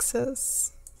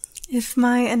complexes. If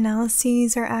my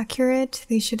analyses are accurate,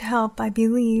 they should help, I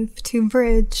believe, to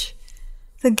bridge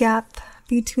the gap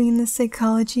between the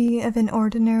psychology of an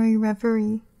ordinary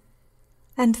reverie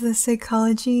and the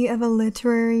psychology of a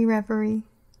literary reverie,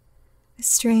 a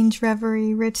strange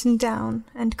reverie written down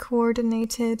and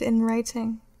coordinated in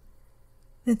writing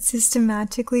that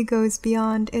systematically goes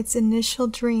beyond its initial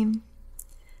dream,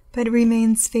 but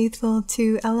remains faithful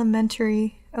to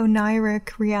elementary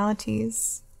oniric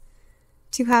realities.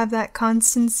 To have that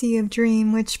constancy of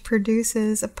dream which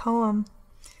produces a poem,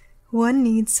 one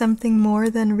needs something more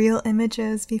than real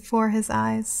images before his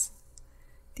eyes.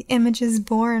 The images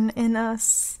born in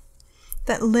us,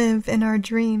 that live in our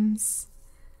dreams,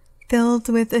 filled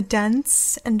with a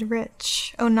dense and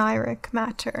rich oniric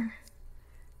matter,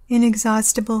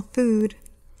 inexhaustible food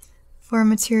for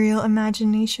material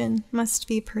imagination must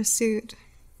be pursued.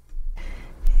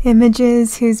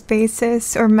 Images whose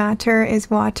basis or matter is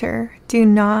water do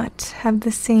not have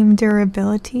the same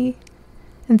durability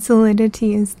and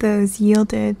solidity as those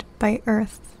yielded by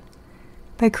earth,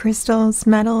 by crystals,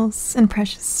 metals, and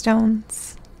precious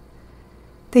stones.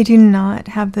 They do not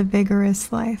have the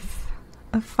vigorous life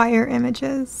of fire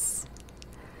images.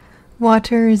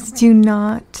 Waters do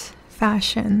not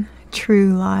fashion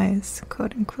true lies,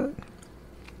 quote unquote.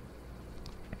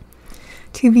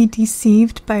 To be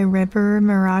deceived by river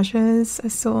mirages, a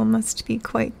soul must be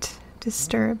quite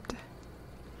disturbed.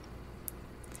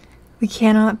 We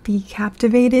cannot be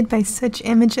captivated by such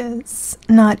images,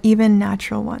 not even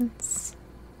natural ones.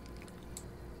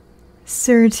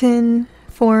 Certain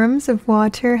forms of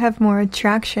water have more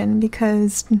attraction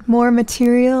because more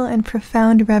material and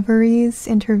profound reveries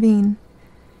intervene,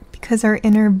 because our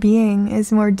inner being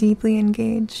is more deeply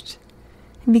engaged,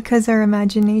 and because our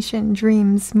imagination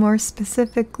dreams more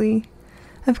specifically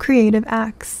of creative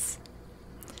acts.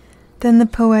 Then the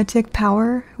poetic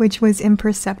power, which was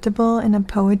imperceptible in a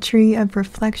poetry of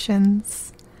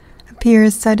reflections,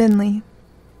 appears suddenly.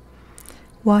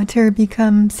 Water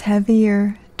becomes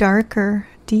heavier, darker,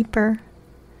 deeper.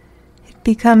 It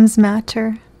becomes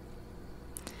matter.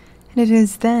 And it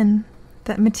is then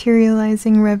that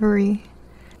materializing reverie,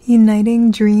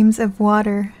 uniting dreams of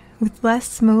water with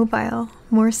less mobile,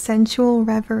 more sensual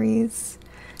reveries,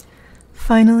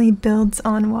 finally builds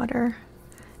on water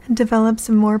and develops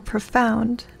a more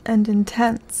profound and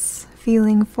intense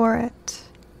feeling for it.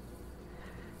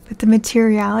 But the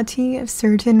materiality of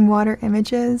certain water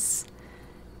images,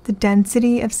 the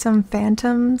density of some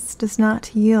phantoms, does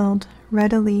not yield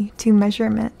readily to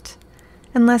measurement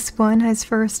unless one has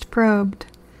first probed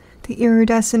the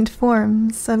iridescent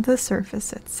forms of the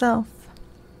surface itself.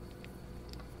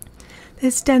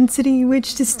 This density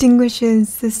which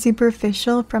distinguishes the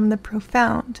superficial from the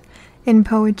profound in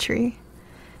poetry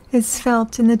is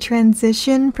felt in the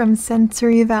transition from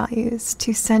sensory values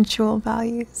to sensual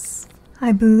values.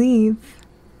 I believe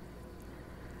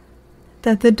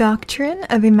that the doctrine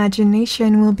of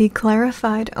imagination will be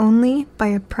clarified only by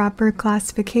a proper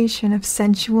classification of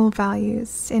sensual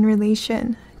values in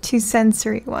relation to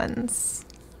sensory ones.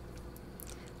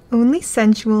 Only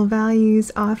sensual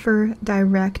values offer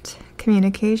direct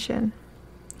communication.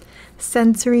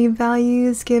 Sensory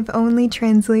values give only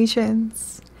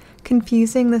translations,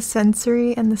 confusing the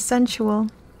sensory and the sensual.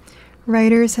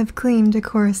 Writers have claimed a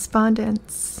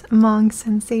correspondence among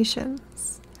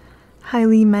sensations,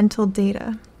 highly mental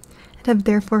data, and have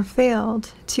therefore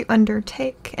failed to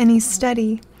undertake any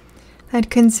study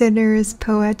that considers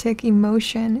poetic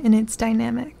emotion in its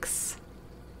dynamics.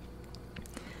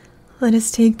 Let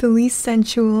us take the least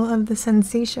sensual of the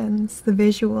sensations, the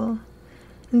visual,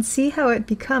 and see how it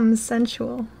becomes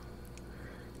sensual.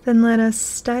 Then let us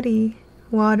study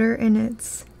water in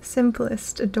its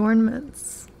simplest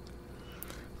adornments.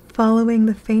 Following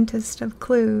the faintest of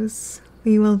clues,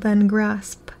 we will then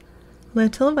grasp,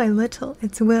 little by little,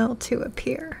 its will to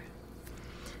appear,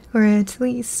 or at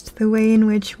least the way in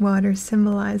which water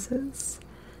symbolizes,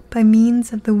 by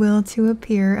means of the will to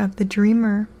appear of the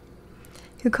dreamer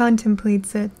who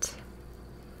contemplates it.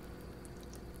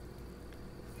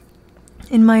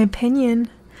 In my opinion,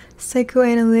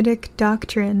 psychoanalytic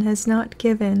doctrine has not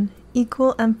given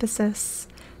equal emphasis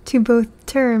to both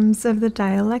terms of the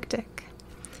dialectic,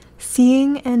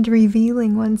 seeing and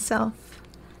revealing oneself,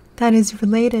 that is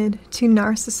related to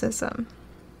narcissism.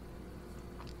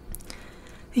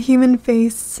 The human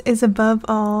face is above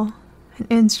all an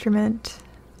instrument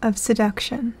of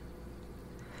seduction.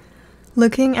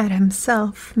 Looking at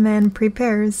himself, man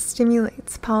prepares,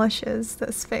 stimulates, polishes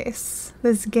this face,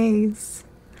 this gaze,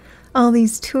 all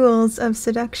these tools of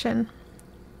seduction.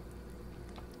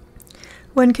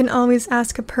 One can always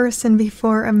ask a person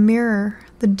before a mirror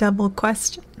the double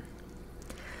question: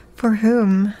 for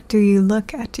whom do you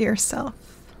look at yourself?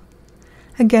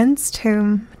 Against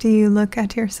whom do you look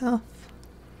at yourself?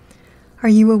 Are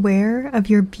you aware of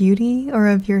your beauty or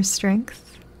of your strength?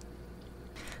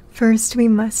 First, we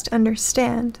must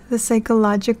understand the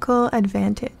psychological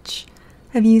advantage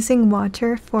of using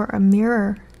water for a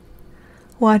mirror.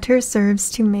 Water serves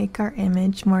to make our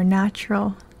image more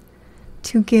natural,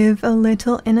 to give a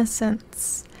little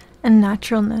innocence and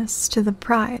naturalness to the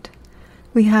pride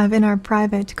we have in our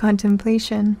private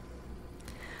contemplation.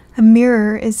 A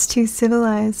mirror is too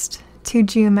civilized, too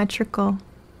geometrical,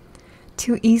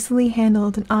 too easily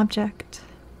handled an object.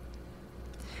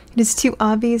 It is too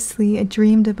obviously a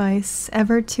dream device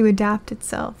ever to adapt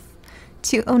itself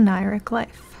to oniric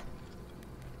life.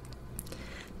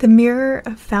 The mirror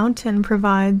a fountain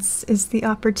provides is the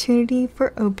opportunity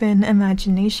for open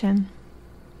imagination.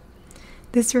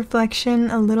 This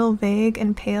reflection, a little vague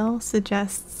and pale,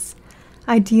 suggests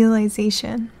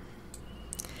idealization.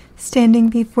 Standing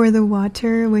before the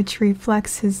water which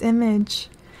reflects his image,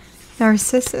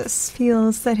 Narcissus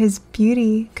feels that his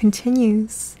beauty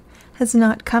continues, has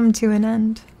not come to an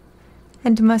end,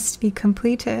 and must be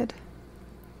completed.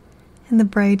 In the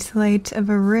bright light of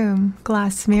a room,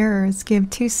 glass mirrors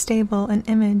give too stable an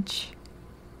image.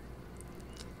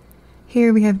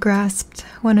 Here we have grasped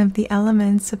one of the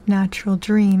elements of natural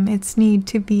dream, its need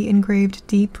to be engraved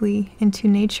deeply into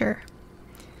nature.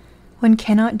 One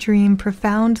cannot dream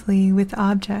profoundly with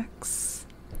objects.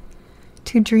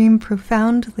 To dream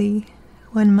profoundly,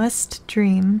 one must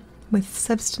dream with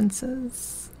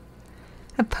substances.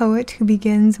 A poet who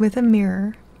begins with a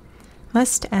mirror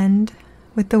must end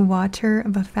with the water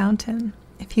of a fountain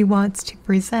if he wants to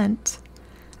present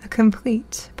a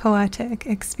complete poetic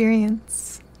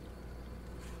experience.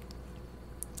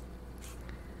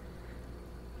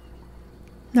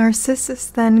 Narcissus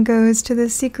then goes to the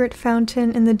secret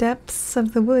fountain in the depths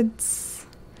of the woods.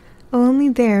 Only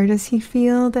there does he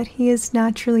feel that he is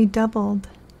naturally doubled.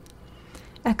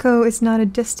 Echo is not a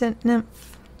distant nymph.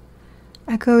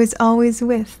 Echo is always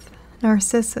with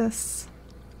Narcissus.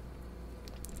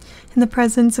 In the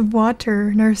presence of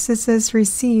water, Narcissus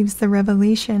receives the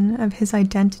revelation of his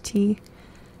identity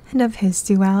and of his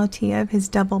duality, of his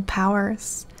double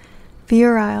powers,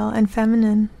 virile and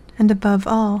feminine, and above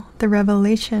all, the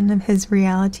revelation of his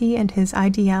reality and his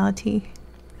ideality.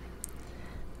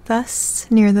 Thus,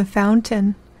 near the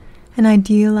fountain, an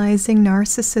idealizing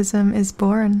narcissism is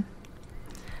born.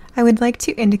 I would like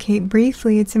to indicate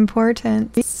briefly its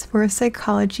importance for a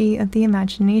psychology of the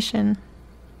imagination.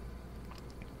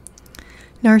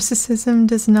 Narcissism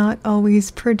does not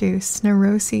always produce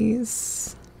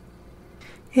neuroses.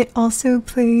 It also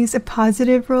plays a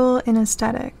positive role in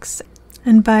aesthetics,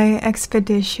 and by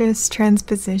expeditious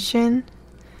transposition,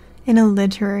 in a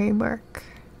literary work.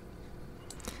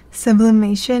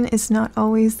 Sublimation is not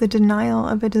always the denial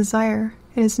of a desire.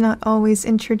 It is not always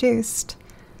introduced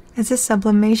as a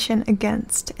sublimation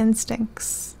against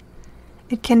instincts.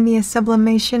 It can be a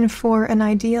sublimation for an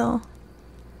ideal.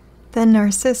 Then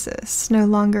Narcissus no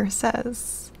longer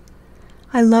says,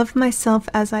 "I love myself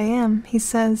as I am." He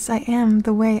says, "I am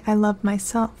the way I love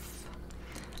myself.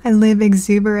 I live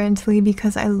exuberantly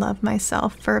because I love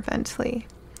myself fervently.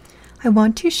 I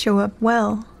want to show up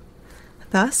well.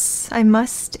 Thus, I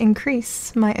must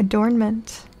increase my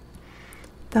adornment.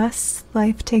 Thus,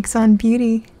 life takes on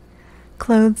beauty,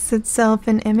 clothes itself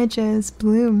in images,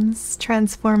 blooms,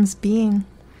 transforms being,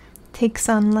 takes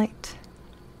on light.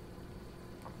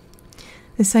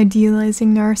 This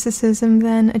idealizing narcissism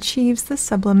then achieves the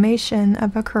sublimation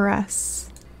of a caress.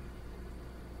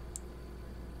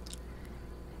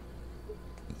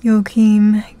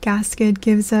 Joachim Gaston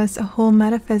gives us a whole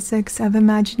metaphysics of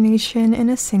imagination in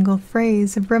a single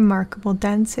phrase of remarkable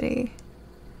density.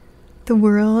 The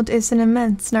world is an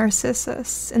immense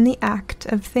Narcissus in the act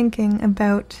of thinking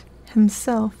about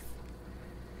himself,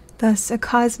 thus a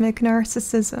cosmic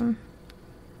narcissism,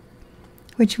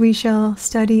 which we shall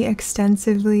study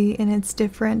extensively in its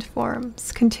different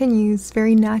forms, continues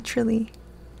very naturally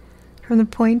from the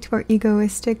point where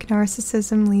egoistic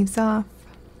narcissism leaves off.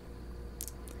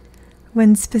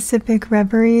 When specific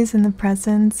reveries in the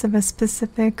presence of a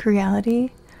specific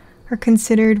reality are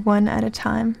considered one at a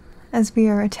time, as we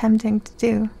are attempting to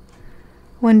do,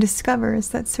 one discovers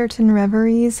that certain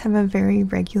reveries have a very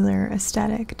regular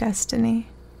aesthetic destiny.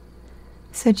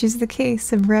 Such is the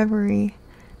case of reverie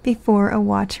before a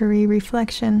watery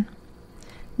reflection.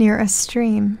 Near a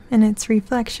stream and its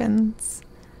reflections,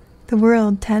 the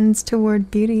world tends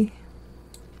toward beauty.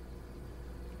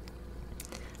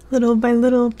 Little by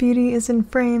little, beauty is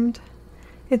enframed.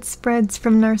 It spreads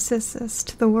from Narcissus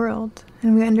to the world,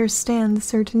 and we understand the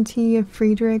certainty of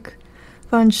Friedrich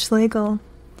von Schlegel.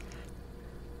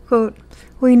 Quote,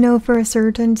 "We know for a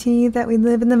certainty that we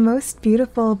live in the most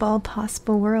beautiful of all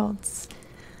possible worlds.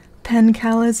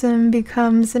 Pancalism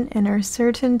becomes an inner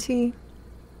certainty."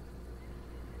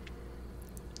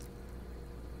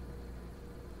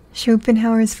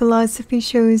 Schopenhauer's philosophy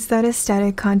shows that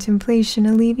aesthetic contemplation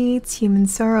alleviates human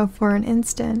sorrow for an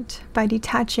instant by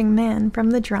detaching man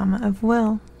from the drama of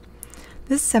will.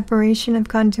 This separation of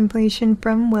contemplation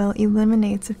from will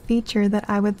eliminates a feature that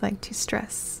I would like to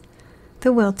stress: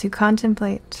 the will to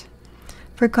contemplate.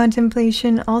 For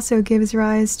contemplation also gives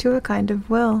rise to a kind of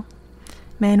will.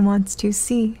 Man wants to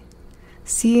see.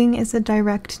 Seeing is a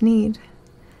direct need.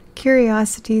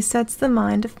 Curiosity sets the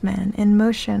mind of man in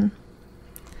motion.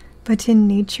 But in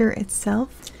nature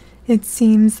itself, it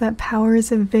seems that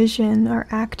powers of vision are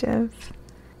active.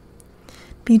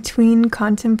 Between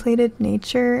contemplated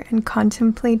nature and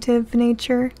contemplative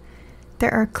nature,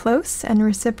 there are close and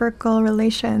reciprocal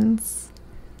relations.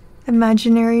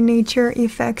 Imaginary nature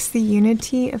effects the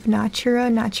unity of natura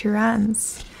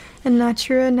naturans and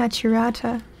natura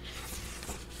naturata.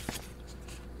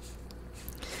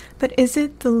 But is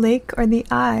it the lake or the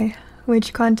eye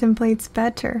which contemplates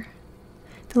better?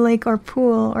 The lake or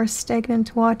pool or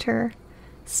stagnant water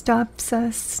stops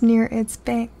us near its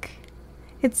bank.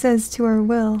 It says to our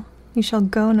will, "You shall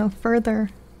go no further."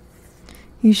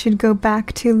 You should go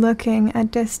back to looking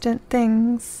at distant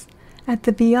things, at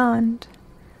the beyond.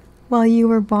 While you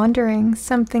were wandering,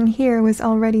 something here was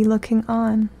already looking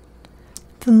on.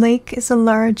 The lake is a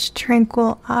large,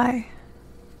 tranquil eye.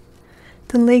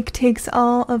 The lake takes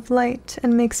all of light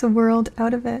and makes a world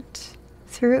out of it.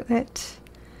 Through it,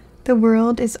 the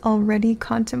world is already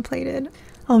contemplated,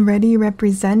 already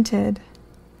represented.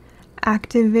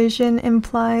 Active vision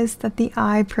implies that the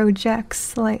eye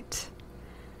projects light,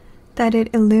 that it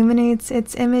illuminates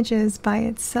its images by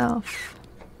itself.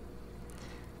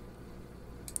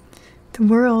 The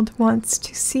world wants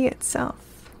to see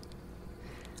itself.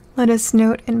 Let us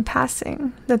note in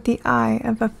passing that the eye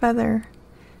of a feather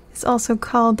is also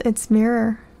called its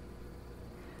mirror.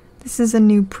 This is a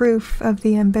new proof of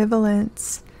the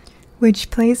ambivalence which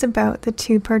plays about the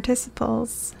two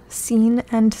participles, seen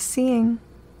and seeing.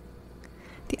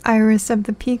 The iris of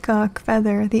the peacock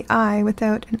feather, the eye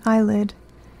without an eyelid.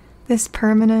 This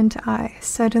permanent eye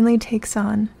suddenly takes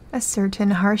on a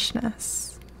certain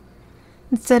harshness.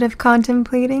 Instead of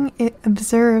contemplating, it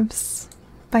observes.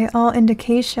 By all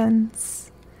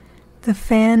indications, the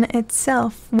fan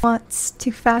itself wants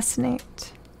to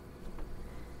fascinate.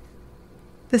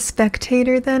 The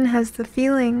spectator then has the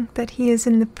feeling that he is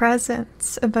in the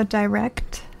presence of a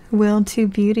direct will to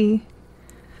beauty,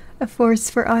 a force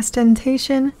for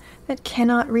ostentation that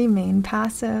cannot remain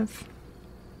passive.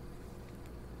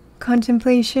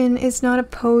 Contemplation is not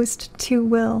opposed to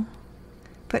will,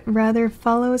 but rather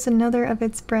follows another of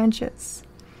its branches,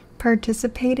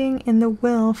 participating in the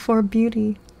will for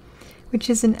beauty, which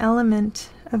is an element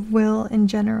of will in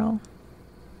general.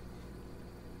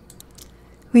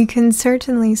 We can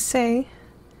certainly say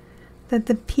that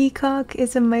the peacock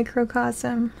is a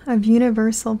microcosm of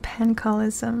universal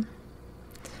pancalism.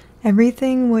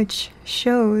 Everything which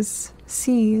shows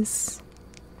sees.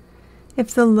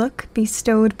 If the look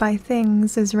bestowed by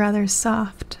things is rather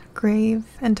soft, grave,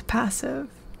 and passive,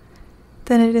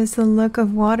 then it is the look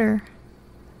of water.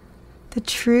 The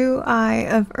true eye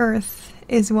of earth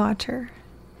is water.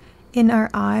 In our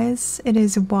eyes, it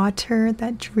is water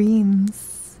that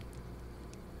dreams.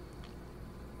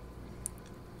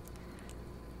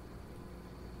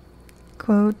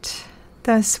 Quote,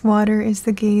 "Thus water is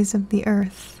the gaze of the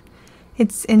earth,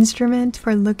 its instrument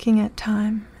for looking at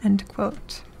time." End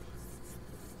quote.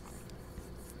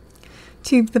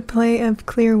 To the play of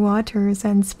clear waters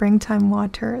and springtime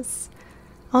waters,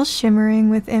 all shimmering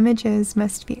with images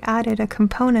must be added a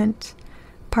component,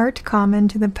 part common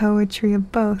to the poetry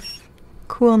of both,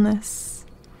 coolness.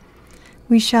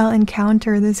 We shall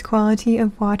encounter this quality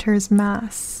of water's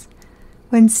mass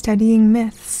when studying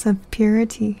myths of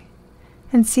purity,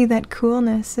 and see that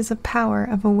coolness is a power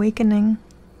of awakening.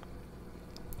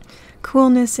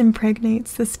 Coolness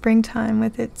impregnates the springtime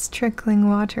with its trickling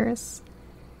waters,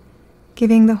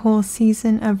 giving the whole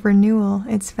season of renewal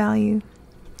its value.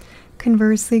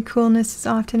 Conversely, coolness is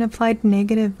often applied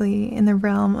negatively in the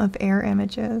realm of air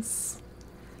images.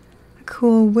 A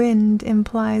cool wind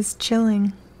implies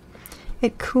chilling.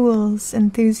 It cools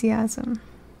enthusiasm.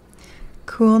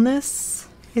 Coolness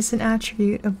is an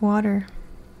attribute of water.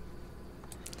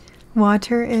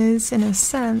 Water is, in a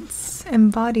sense,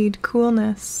 embodied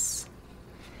coolness.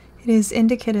 It is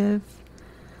indicative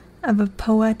of a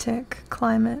poetic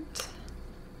climate.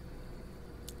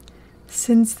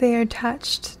 Since they are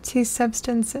touched to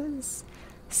substances,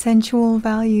 sensual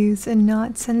values and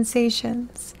not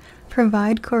sensations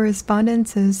provide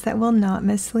correspondences that will not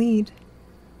mislead.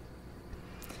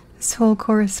 This whole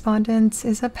correspondence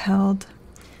is upheld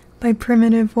by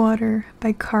primitive water,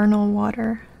 by carnal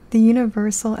water, the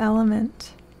universal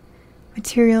element.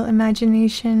 Material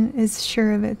imagination is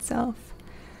sure of itself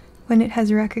when it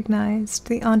has recognized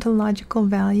the ontological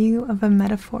value of a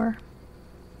metaphor.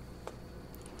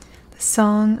 The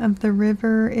song of the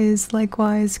river is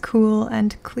likewise cool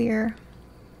and clear.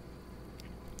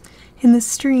 In the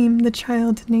stream, the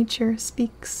child nature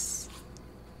speaks.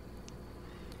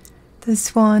 The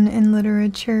swan in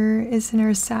literature is an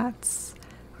ersatz,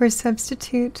 or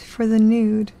substitute for the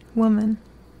nude woman.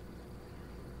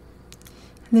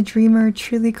 And the dreamer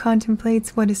truly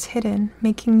contemplates what is hidden,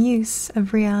 making use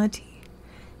of reality.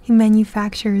 He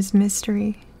manufactures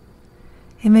mystery.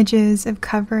 Images of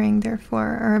covering,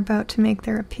 therefore, are about to make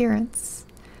their appearance.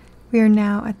 We are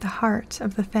now at the heart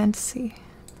of the fantasy.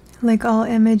 Like all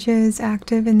images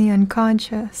active in the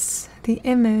unconscious, the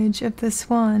image of the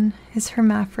swan is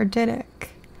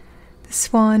hermaphroditic. The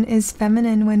swan is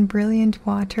feminine when brilliant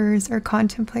waters are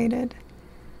contemplated,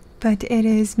 but it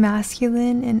is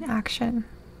masculine in action.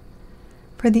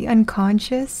 For the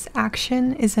unconscious,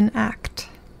 action is an act.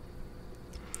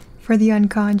 For the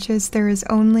unconscious, there is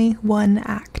only one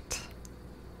act.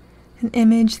 An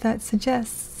image that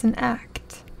suggests an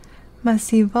act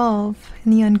must evolve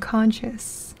in the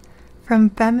unconscious from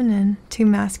feminine to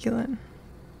masculine.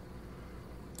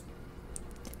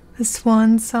 The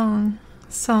swan song,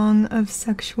 song of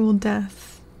sexual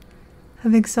death,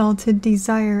 of exalted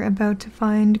desire about to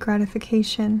find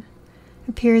gratification,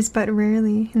 appears but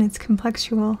rarely in its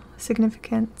complexual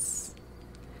significance.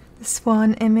 The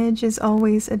swan image is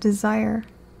always a desire.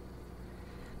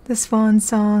 The swan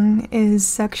song is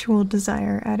sexual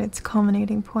desire at its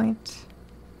culminating point.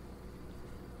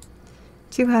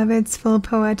 To have its full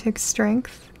poetic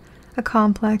strength, a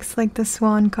complex like the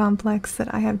swan complex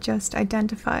that I have just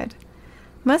identified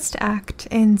must act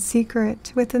in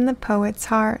secret within the poet's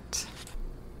heart.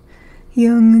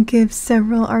 Jung gives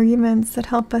several arguments that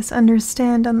help us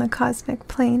understand on the cosmic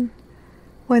plane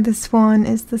why the swan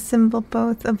is the symbol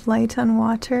both of light on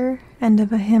water and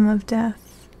of a hymn of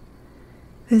death.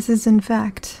 This is in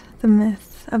fact the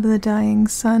myth of the dying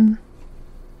sun.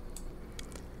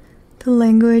 The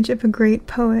language of a great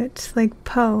poet like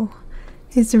Poe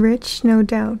is rich, no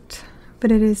doubt,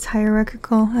 but it is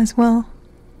hierarchical as well.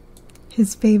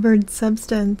 His favored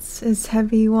substance is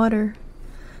heavy water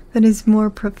that is more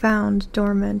profound,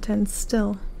 dormant, and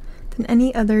still than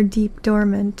any other deep,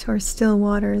 dormant, or still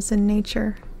waters in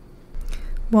nature.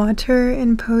 Water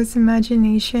in Poe's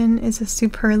imagination is a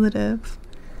superlative,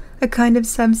 a kind of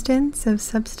substance,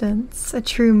 a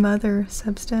true mother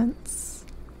substance.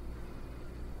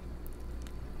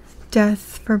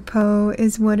 Death for Poe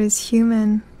is what is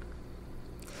human.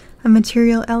 A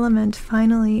material element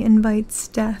finally invites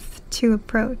death to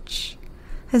approach,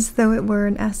 as though it were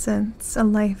an essence, a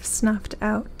life snuffed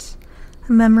out,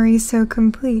 a memory so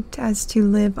complete as to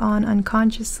live on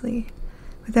unconsciously,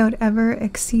 without ever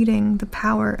exceeding the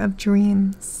power of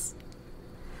dreams.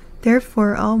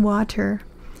 Therefore, all water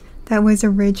that was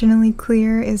originally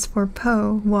clear is for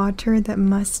Poe water that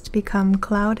must become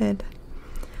clouded,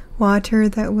 water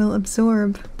that will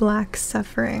absorb black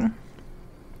suffering.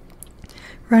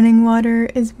 Running water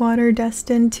is water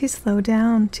destined to slow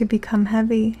down, to become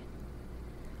heavy.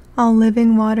 All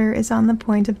living water is on the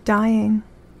point of dying.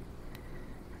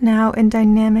 Now, in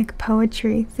dynamic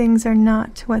poetry, things are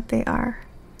not what they are,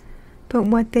 but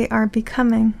what they are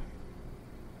becoming.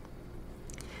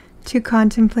 To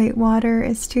contemplate water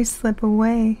is to slip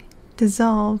away,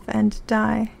 dissolve, and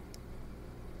die.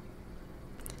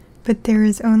 But there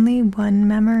is only one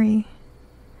memory.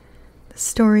 The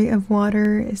story of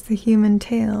water is the human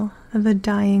tale of a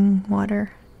dying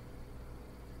water,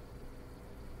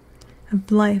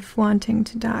 of life wanting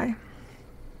to die.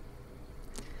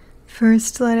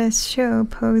 First, let us show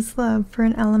Poe's love for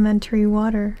an elementary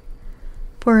water,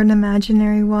 for an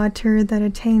imaginary water that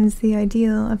attains the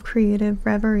ideal of creative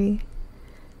reverie,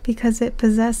 because it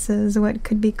possesses what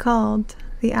could be called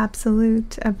the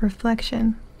absolute of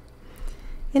reflection.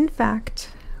 In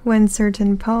fact, when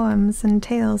certain poems and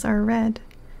tales are read,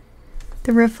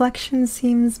 the reflection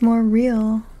seems more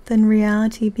real than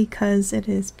reality because it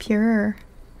is purer.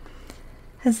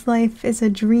 As life is a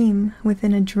dream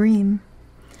within a dream,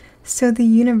 so the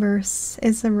universe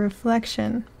is a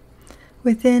reflection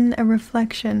within a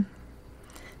reflection.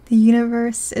 The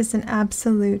universe is an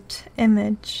absolute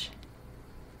image.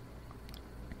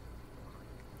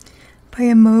 By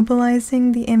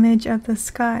immobilizing the image of the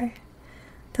sky,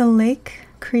 the lake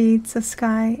creates a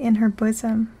sky in her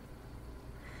bosom.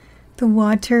 The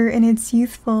water in its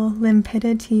youthful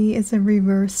limpidity is a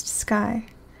reversed sky,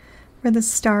 where the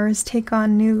stars take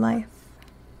on new life.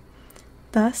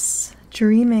 Thus,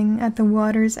 dreaming at the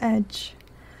water's edge,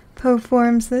 Poe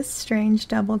forms this strange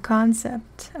double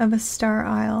concept of a star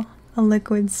isle, a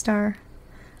liquid star,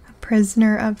 a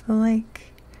prisoner of the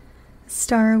lake, a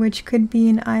star which could be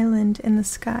an island in the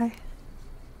sky.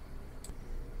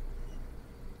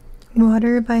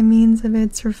 Water, by means of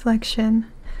its reflection,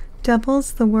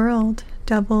 doubles the world,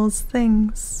 doubles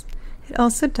things. It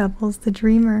also doubles the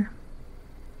dreamer,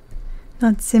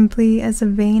 not simply as a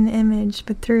vain image,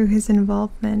 but through his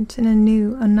involvement in a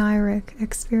new oniric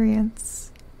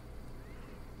experience.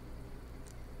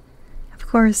 Of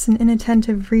course, an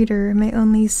inattentive reader may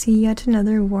only see yet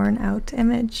another worn-out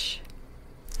image.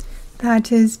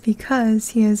 That is because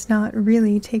he has not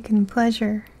really taken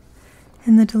pleasure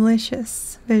in the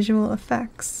delicious visual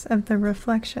effects of the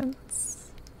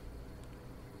reflections.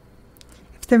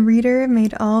 If the reader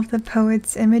made all of the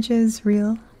poet's images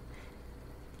real,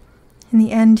 in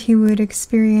the end he would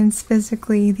experience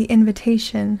physically the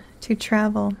invitation to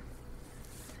travel.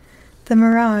 The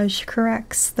mirage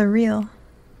corrects the real.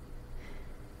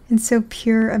 In so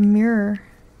pure a mirror,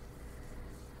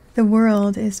 the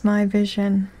world is my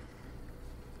vision.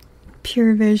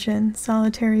 Pure vision,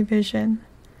 solitary vision.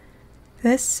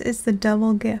 This is the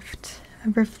double gift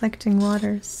of reflecting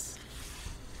waters.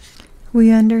 We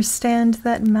understand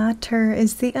that matter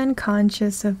is the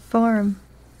unconscious of form.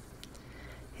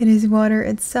 It is water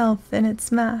itself in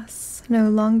its mass, no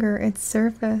longer its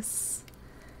surface,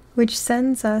 which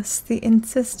sends us the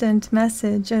insistent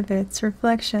message of its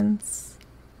reflections.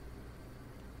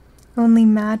 Only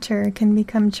matter can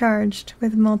become charged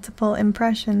with multiple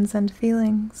impressions and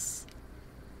feelings.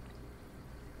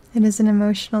 It is an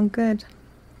emotional good.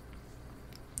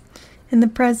 In the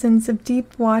presence of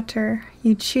deep water,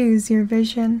 you choose your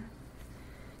vision.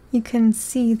 You can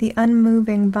see the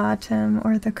unmoving bottom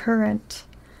or the current,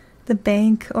 the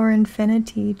bank or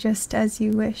infinity, just as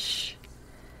you wish.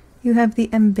 You have the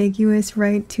ambiguous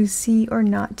right to see or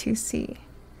not to see.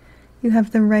 You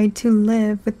have the right to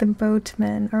live with the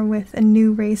boatmen or with a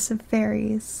new race of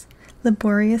fairies,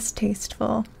 laborious,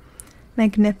 tasteful,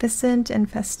 magnificent, and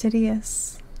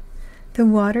fastidious. The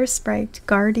water sprite,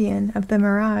 guardian of the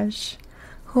mirage,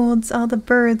 holds all the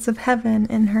birds of heaven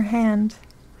in her hand.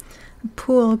 A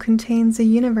pool contains a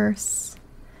universe.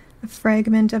 A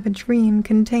fragment of a dream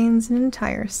contains an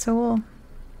entire soul.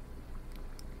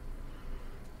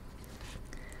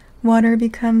 Water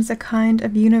becomes a kind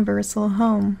of universal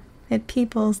home. It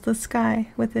peoples the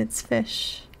sky with its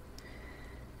fish.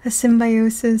 A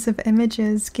symbiosis of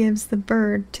images gives the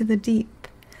bird to the deep,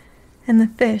 and the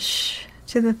fish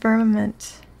to the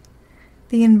firmament.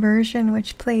 The inversion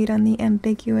which played on the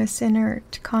ambiguous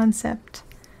inert concept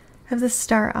of the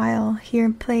star isle here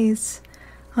plays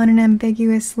on an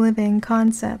ambiguous living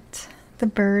concept, the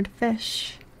bird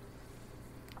fish.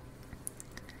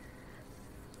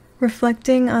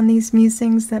 Reflecting on these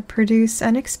musings that produce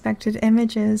unexpected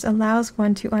images allows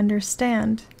one to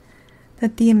understand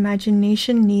that the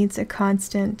imagination needs a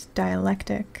constant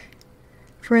dialectic.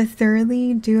 For a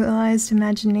thoroughly dualized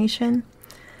imagination,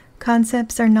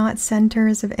 concepts are not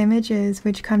centers of images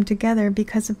which come together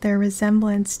because of their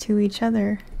resemblance to each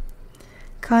other.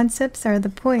 Concepts are the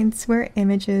points where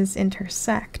images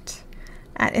intersect,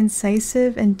 at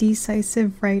incisive and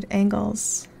decisive right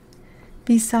angles.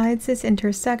 Besides this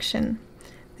intersection,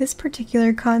 this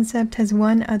particular concept has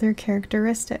one other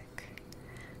characteristic.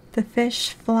 The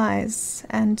fish flies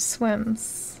and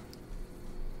swims.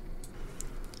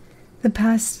 The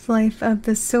past life of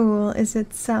the soul is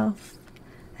itself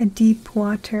a deep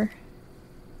water.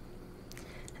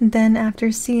 And then,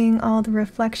 after seeing all the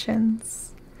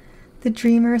reflections, the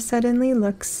dreamer suddenly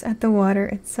looks at the water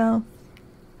itself.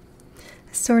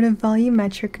 A sort of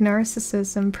volumetric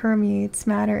narcissism permeates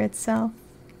matter itself.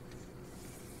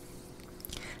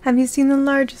 Have you seen the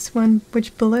largest one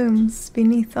which blooms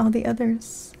beneath all the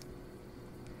others?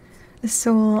 The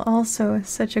soul also is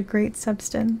such a great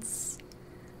substance.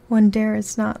 One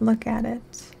dares not look at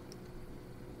it.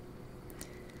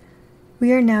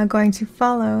 We are now going to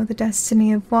follow the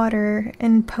destiny of water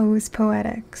in Poe's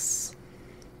Poetics.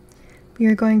 We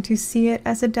are going to see it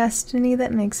as a destiny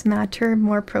that makes matter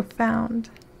more profound,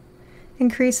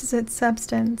 increases its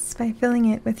substance by filling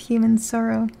it with human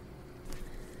sorrow.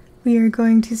 We are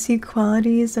going to see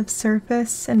qualities of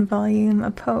surface and volume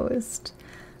opposed.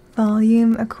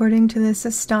 Volume according to this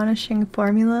astonishing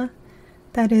formula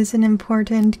that is an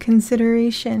important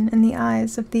consideration in the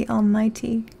eyes of the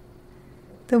Almighty.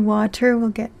 The water will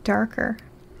get darker,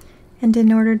 and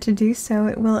in order to do so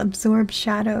it will absorb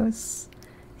shadows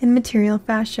in material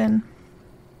fashion.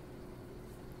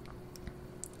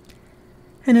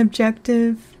 An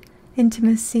objective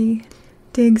intimacy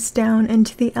digs down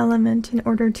into the element in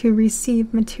order to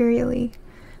receive materially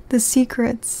the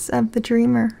secrets of the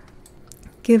dreamer.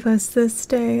 Give us this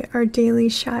day our daily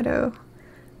shadow.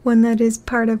 One that is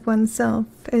part of oneself,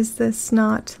 is this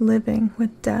not living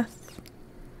with death?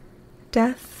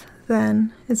 Death,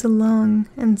 then, is a long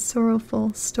and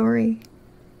sorrowful story,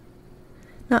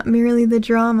 not merely the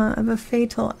drama of a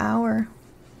fatal hour.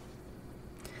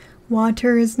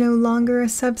 Water is no longer a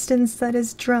substance that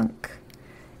is drunk.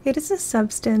 It is a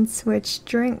substance which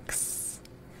drinks.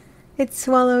 It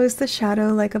swallows the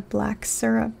shadow like a black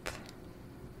syrup.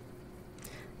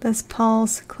 Thus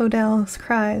Paul's Claudel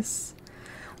cries,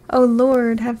 O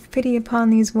Lord, have pity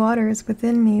upon these waters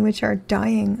within me which are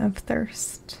dying of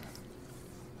thirst.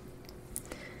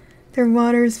 Their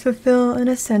waters fulfill an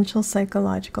essential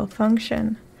psychological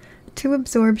function, to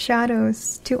absorb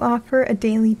shadows, to offer a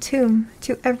daily tomb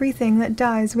to everything that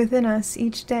dies within us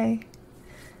each day.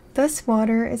 Thus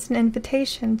water is an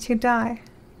invitation to die.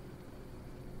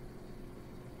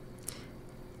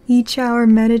 Each hour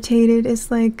meditated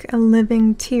is like a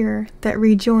living tear that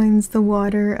rejoins the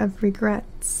water of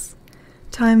regrets.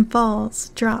 Time falls,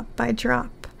 drop by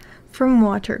drop, from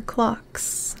water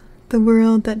clocks. The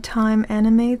world that time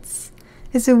animates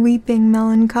is a weeping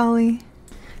melancholy.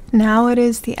 Now it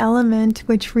is the element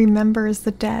which remembers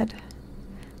the dead.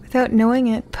 Without knowing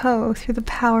it, Poe, through the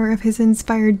power of his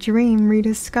inspired dream,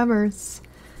 rediscovers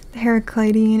the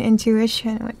Heraclitean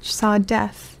intuition which saw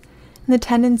death and the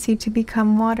tendency to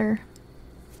become water.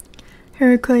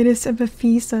 Heraclitus of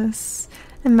Ephesus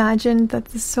imagined that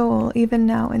the soul, even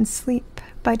now in sleep,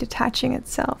 by detaching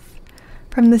itself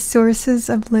from the sources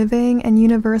of living and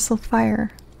universal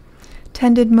fire,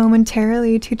 tended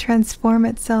momentarily to transform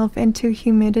itself into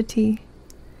humidity.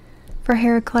 For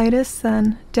Heraclitus,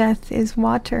 then, death is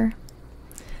water.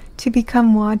 To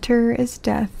become water is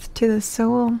death to the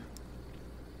soul.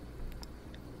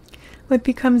 What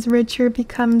becomes richer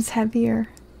becomes heavier.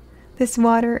 This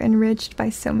water, enriched by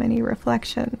so many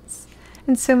reflections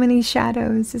and so many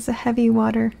shadows, is a heavy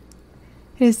water.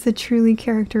 It is the truly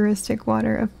characteristic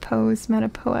water of Poe's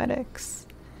Metapoetics,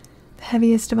 the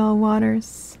heaviest of all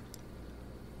waters.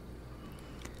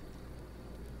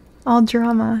 All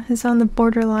drama is on the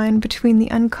borderline between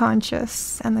the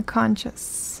unconscious and the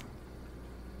conscious.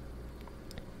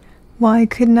 Why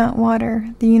could not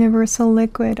water, the universal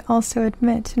liquid, also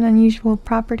admit an unusual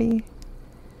property?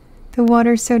 The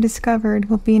water so discovered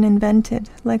will be an invented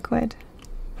liquid.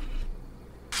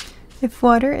 If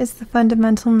water is the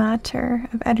fundamental matter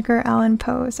of Edgar Allan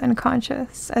Poe's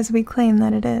unconscious, as we claim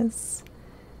that it is,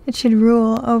 it should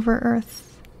rule over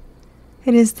earth.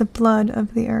 It is the blood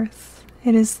of the earth.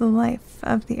 It is the life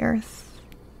of the earth.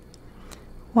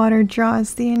 Water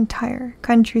draws the entire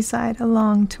countryside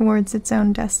along towards its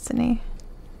own destiny.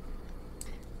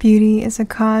 Beauty is a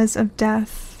cause of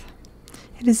death.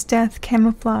 It is death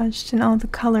camouflaged in all the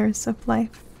colors of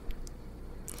life.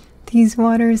 These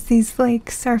waters, these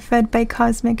lakes, are fed by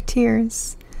cosmic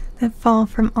tears that fall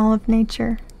from all of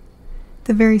nature.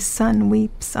 The very sun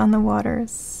weeps on the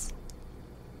waters.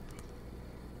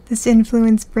 This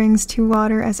influence brings to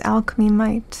water as alchemy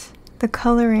might, the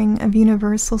coloring of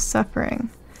universal suffering,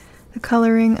 the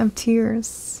coloring of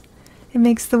tears. It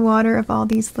makes the water of all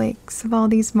these lakes, of all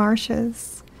these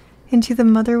marshes, into the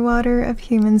mother water of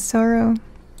human sorrow.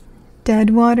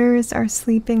 Dead waters are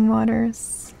sleeping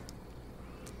waters.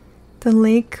 The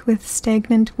lake with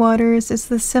stagnant waters is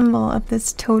the symbol of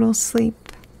this total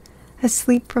sleep, a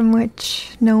sleep from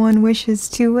which no one wishes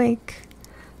to wake,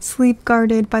 sleep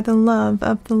guarded by the love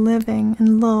of the living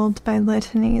and lulled by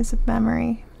litanies of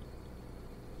memory.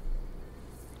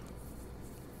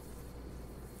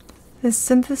 This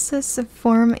synthesis of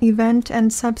form, event,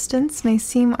 and substance may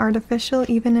seem artificial,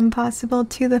 even impossible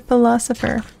to the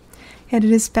philosopher, yet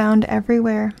it is found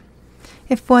everywhere.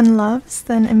 If one loves,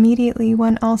 then immediately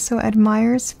one also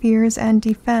admires, fears, and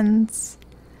defends.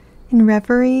 In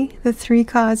reverie, the three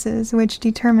causes which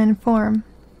determine form,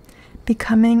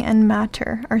 becoming and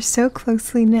matter, are so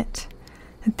closely knit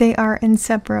that they are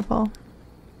inseparable.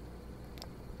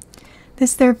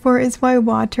 This, therefore, is why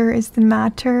water is the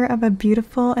matter of a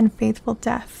beautiful and faithful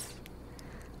death.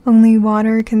 Only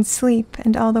water can sleep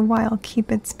and all the while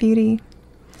keep its beauty.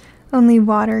 Only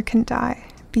water can die,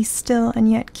 be still,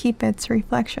 and yet keep its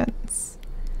reflections.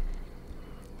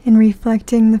 In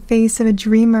reflecting the face of a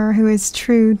dreamer who is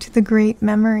true to the great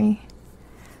memory,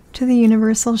 to the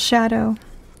universal shadow,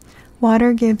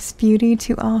 water gives beauty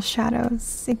to all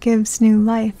shadows. It gives new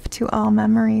life to all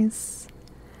memories.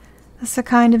 Thus a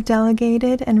kind of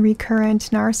delegated and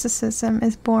recurrent narcissism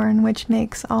is born which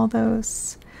makes all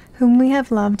those whom we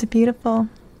have loved beautiful.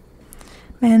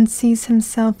 Man sees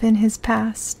himself in his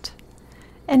past.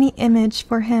 Any image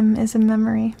for him is a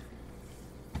memory.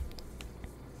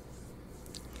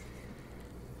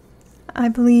 I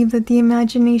believe that the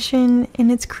imagination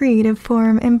in its creative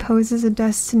form imposes a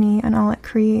destiny on all it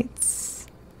creates.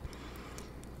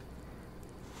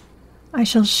 I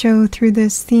shall show through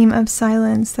this theme of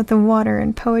silence that the water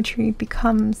in poetry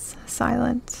becomes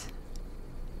silent.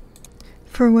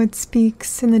 For what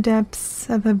speaks in the depths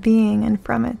of a being and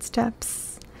from its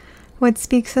depths, what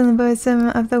speaks in the bosom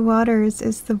of the waters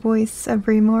is the voice of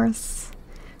remorse.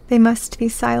 They must be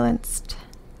silenced.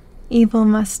 Evil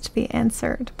must be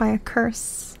answered by a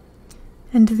curse.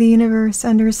 And the universe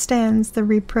understands the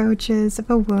reproaches of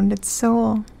a wounded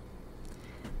soul.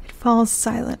 It falls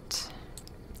silent.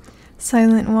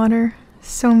 Silent water,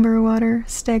 somber water,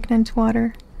 stagnant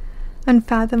water,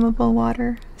 unfathomable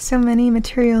water, so many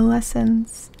material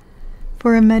lessons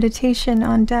for a meditation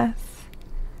on death.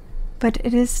 But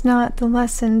it is not the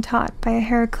lesson taught by a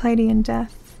Heraclitean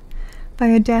death, by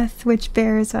a death which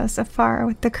bears us afar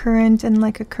with the current and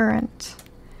like a current.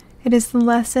 It is the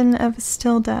lesson of a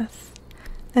still death,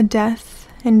 a death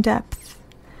in depth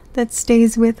that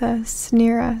stays with us,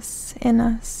 near us, in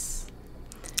us.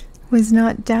 Was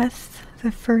not death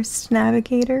the first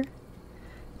navigator?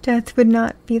 Death would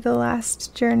not be the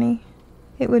last journey.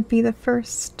 It would be the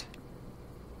first.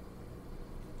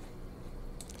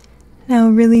 Now,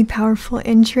 really powerful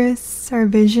interests are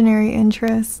visionary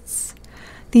interests.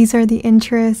 These are the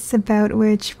interests about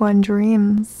which one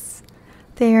dreams.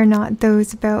 They are not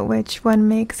those about which one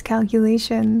makes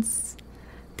calculations.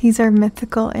 These are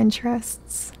mythical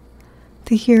interests.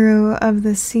 The hero of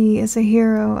the sea is a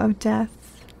hero of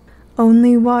death.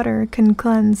 Only water can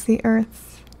cleanse the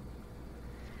earth.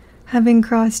 Having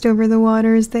crossed over the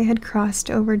waters, they had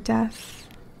crossed over death.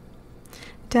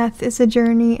 Death is a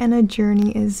journey, and a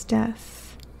journey is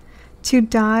death. To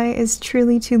die is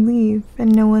truly to leave,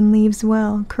 and no one leaves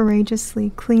well,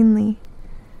 courageously, cleanly,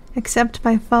 except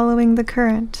by following the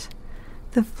current,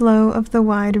 the flow of the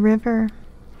wide river.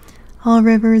 All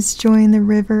rivers join the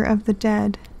river of the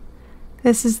dead.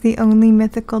 This is the only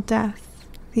mythical death,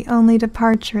 the only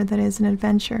departure that is an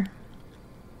adventure.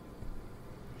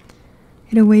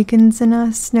 It awakens in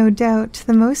us, no doubt,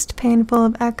 the most painful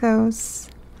of echoes.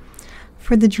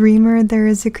 For the dreamer, there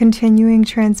is a continuing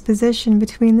transposition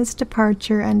between this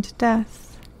departure and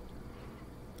death.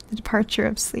 The departure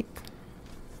of sleep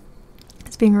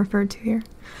is being referred to here.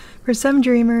 For some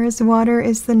dreamers, water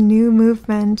is the new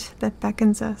movement that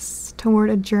beckons us toward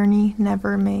a journey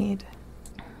never made.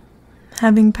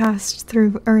 Having passed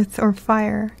through earth or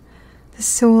fire, the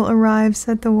soul arrives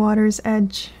at the water's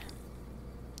edge.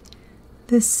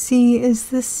 The sea is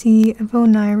the sea of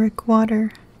oniric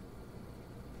water.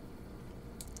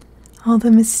 All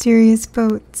the mysterious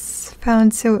boats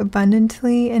found so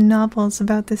abundantly in novels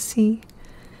about the sea,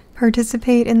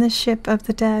 participate in the ship of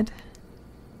the dead.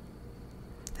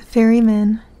 The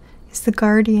ferryman is the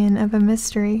guardian of a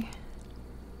mystery.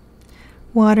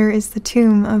 Water is the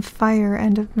tomb of fire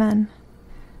and of men.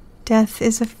 Death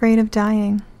is afraid of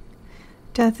dying.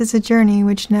 Death is a journey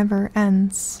which never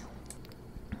ends.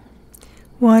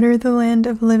 Water, the land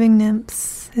of living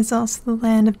nymphs, is also the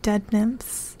land of dead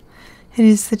nymphs. It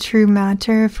is the true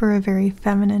matter for a very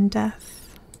feminine death.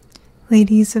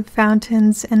 Ladies of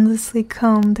fountains endlessly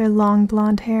comb their long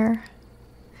blonde hair.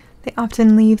 They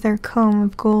often leave their comb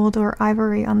of gold or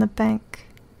ivory on the bank.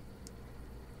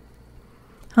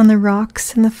 On the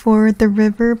rocks in the ford the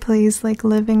river plays like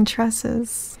living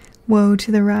tresses. Woe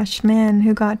to the rash man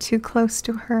who got too close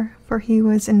to her, for he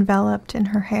was enveloped in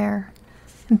her hair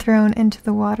and thrown into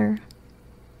the water.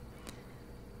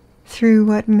 Through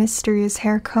what mystery is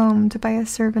hair combed by a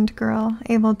servant girl,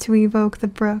 able to evoke the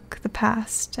brook, the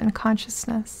past, and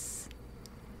consciousness?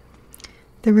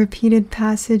 The repeated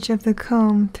passage of the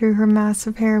comb through her mass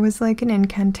of hair was like an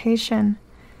incantation,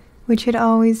 which had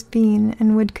always been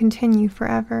and would continue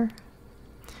forever.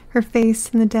 Her face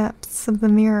in the depths of the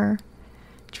mirror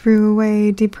drew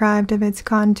away, deprived of its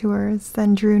contours,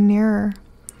 then drew nearer,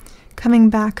 coming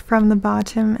back from the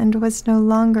bottom, and was no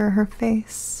longer her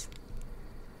face.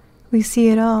 We see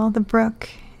it all. The brook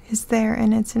is there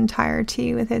in its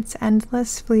entirety, with its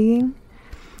endless fleeing,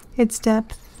 its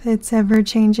depth, its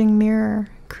ever-changing mirror,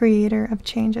 creator of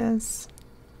changes.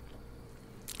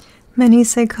 Many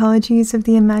psychologies of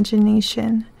the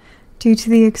imagination, due to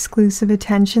the exclusive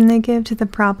attention they give to the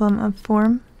problem of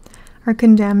form, are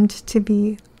condemned to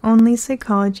be only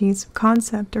psychologies of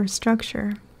concept or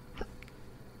structure.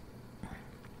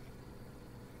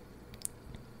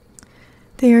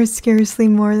 They are scarcely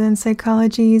more than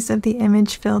psychologies of the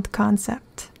image-filled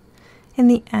concept. In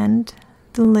the end,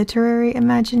 the literary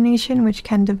imagination, which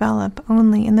can develop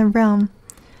only in the realm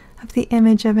of the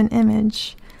image of an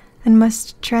image and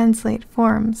must translate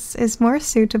forms, is more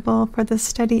suitable for the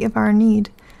study of our need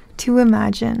to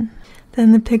imagine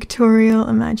than the pictorial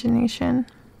imagination.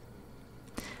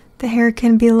 The hair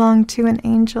can belong to an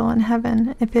angel in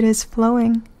heaven. If it is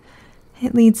flowing,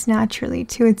 it leads naturally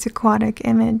to its aquatic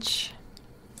image.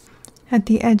 At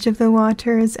the edge of the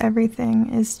waters,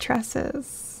 everything is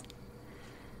tresses.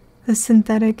 The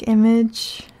synthetic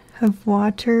image of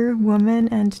water, woman,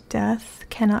 and death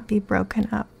cannot be broken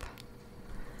up.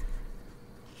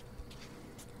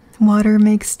 Water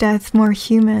makes death more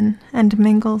human and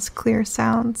mingles clear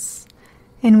sounds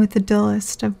in with the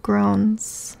dullest of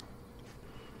groans.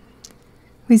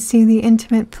 We see the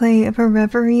intimate play of a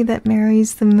reverie that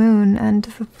marries the moon and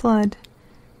the flood,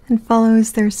 and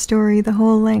follows their story the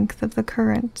whole length of the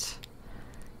current.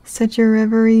 Such a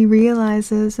reverie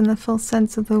realizes, in the full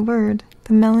sense of the word,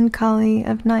 the melancholy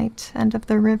of night and of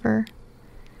the river.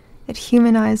 It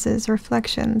humanizes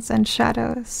reflections and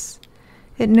shadows.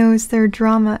 It knows their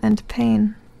drama and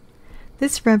pain.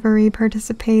 This reverie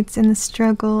participates in the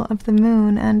struggle of the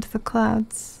moon and the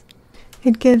clouds.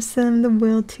 It gives them the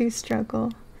will to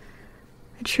struggle,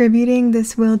 attributing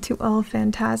this will to all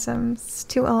phantasms,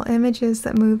 to all images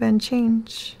that move and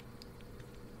change.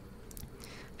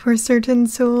 For certain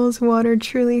souls, water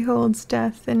truly holds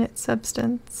death in its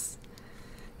substance.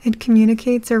 It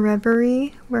communicates a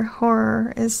reverie where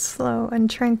horror is slow and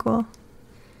tranquil.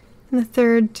 In the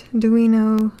third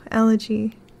Duino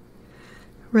elegy,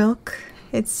 Rilke,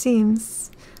 it seems,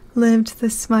 lived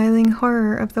the smiling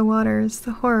horror of the waters,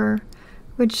 the horror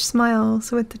which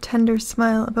smiles with the tender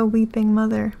smile of a weeping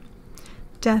mother.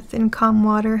 Death in calm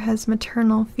water has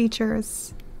maternal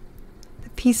features. The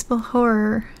peaceful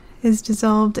horror is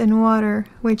dissolved in water,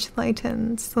 which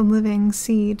lightens the living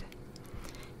seed.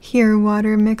 Here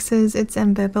water mixes its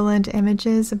ambivalent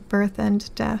images of birth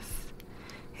and death.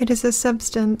 It is a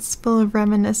substance full of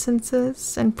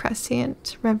reminiscences and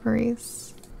prescient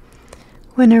reveries.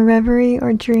 When a reverie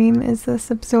or dream is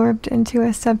thus absorbed into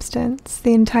a substance,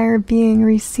 the entire being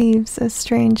receives a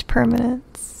strange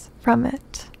permanence from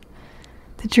it.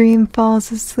 The dream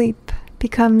falls asleep,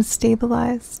 becomes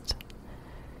stabilized.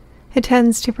 It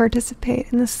tends to participate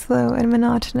in the slow and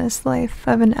monotonous life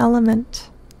of an element.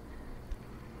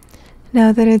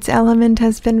 Now that its element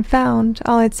has been found,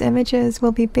 all its images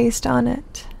will be based on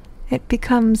it. It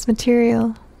becomes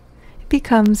material. It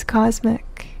becomes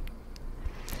cosmic.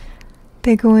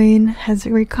 Begoin has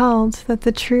recalled that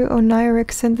the true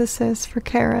oniric synthesis for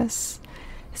Charis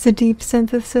is a deep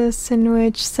synthesis in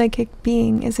which psychic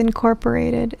being is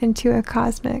incorporated into a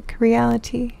cosmic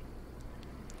reality.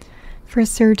 For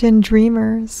certain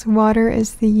dreamers, water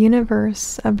is the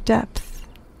universe of depth.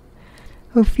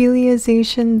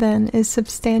 Opheliazation then is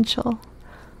substantial.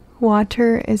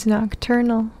 Water is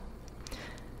nocturnal.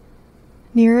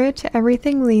 Near it,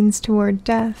 everything leans toward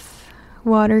death.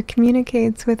 Water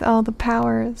communicates with all the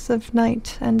powers of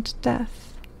night and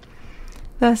death.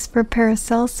 Thus, for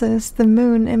Paracelsus, the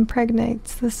moon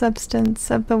impregnates the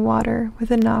substance of the water with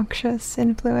a noxious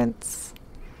influence.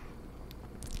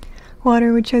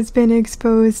 Water which has been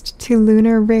exposed to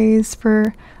lunar rays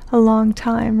for a long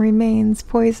time remains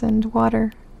poisoned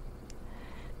water.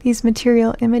 These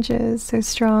material images, so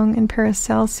strong in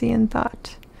Paracelsian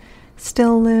thought,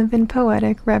 still live in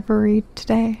poetic reverie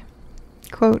today.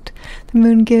 Quote, "The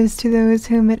moon gives to those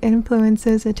whom it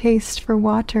influences a taste for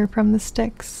water from the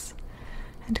Styx,"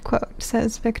 end quote,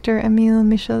 says Victor Emile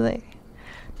Michelet.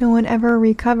 No one ever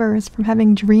recovers from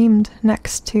having dreamed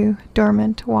next to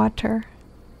dormant water.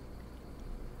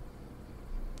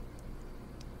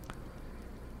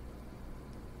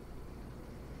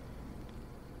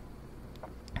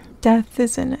 Death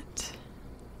is in it.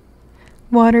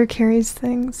 Water carries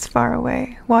things far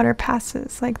away. Water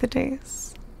passes like the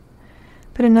days.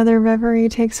 But another reverie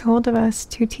takes hold of us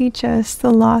to teach us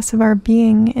the loss of our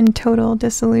being in total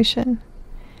dissolution.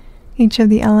 Each of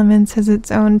the elements has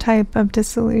its own type of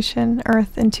dissolution: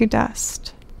 earth into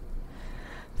dust,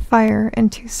 fire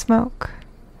into smoke.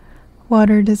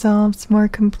 Water dissolves more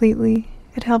completely.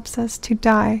 It helps us to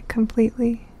die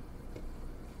completely.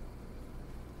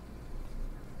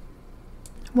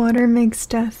 Water makes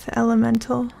death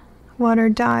elemental. Water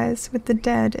dies with the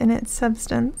dead in its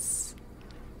substance.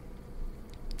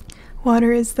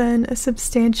 Water is then a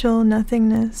substantial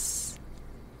nothingness.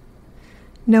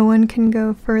 No one can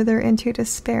go further into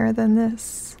despair than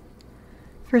this.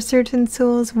 For certain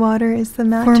souls, water is the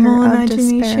matter Formal of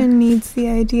imagination despair. Needs the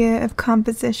idea of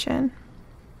composition.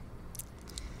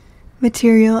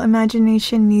 Material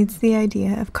imagination needs the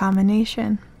idea of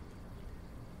combination.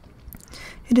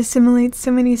 It assimilates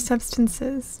so many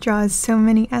substances, draws so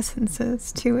many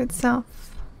essences to itself.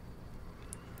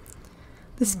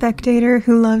 The spectator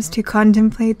who loves to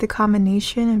contemplate the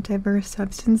combination of diverse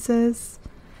substances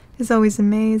is always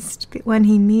amazed when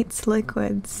he meets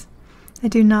liquids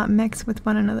that do not mix with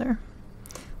one another.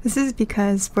 This is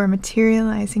because for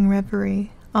materializing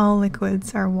reverie, all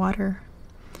liquids are water.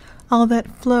 All that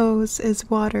flows is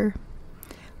water.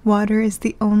 Water is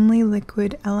the only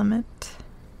liquid element.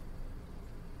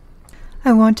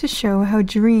 I want to show how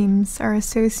dreams are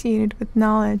associated with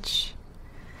knowledge,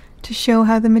 to show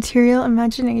how the material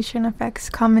imagination affects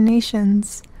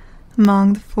combinations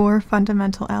among the four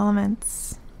fundamental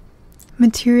elements.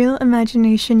 Material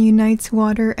imagination unites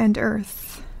water and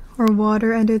earth, or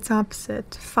water and its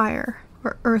opposite, fire,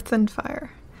 or earth and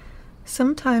fire.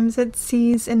 Sometimes it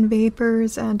sees in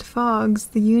vapors and fogs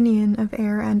the union of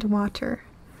air and water,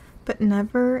 but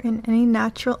never in any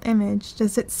natural image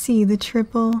does it see the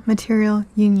triple material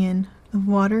union of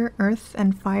water, earth,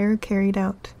 and fire carried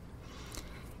out.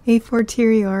 A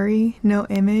fortiori, no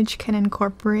image can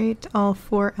incorporate all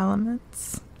four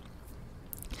elements.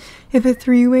 If a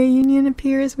three-way union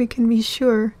appears, we can be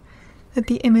sure that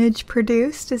the image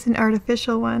produced is an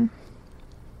artificial one.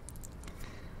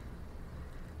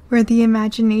 Where the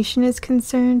imagination is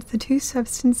concerned, the two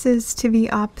substances to be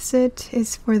opposite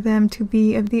is for them to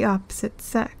be of the opposite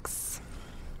sex.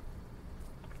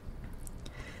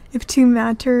 If two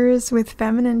matters with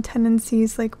feminine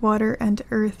tendencies like water and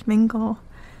earth mingle,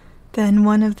 then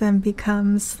one of them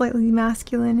becomes slightly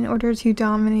masculine in order to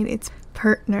dominate its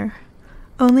partner.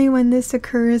 Only when this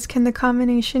occurs can the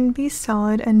combination be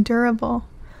solid and durable.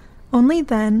 Only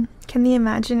then can the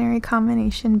imaginary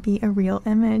combination be a real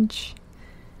image.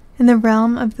 In the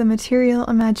realm of the material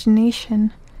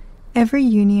imagination, every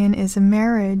union is a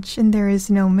marriage, and there is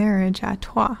no marriage à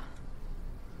trois.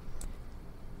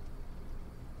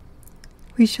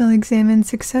 We shall examine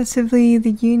successively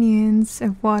the unions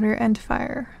of water and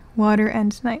fire, water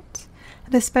and night,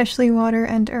 and especially water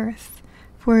and earth,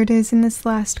 for it is in this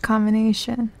last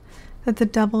combination that the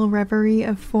double reverie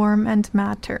of form and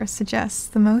matter suggests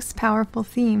the most powerful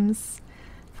themes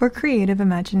for creative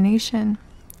imagination.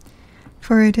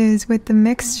 For it is with the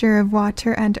mixture of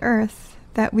water and earth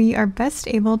that we are best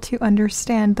able to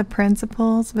understand the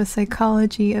principles of a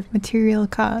psychology of material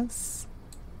cause.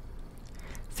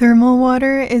 Thermal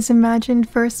water is imagined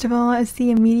first of all as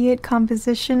the immediate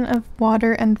composition of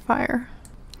water and fire.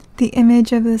 The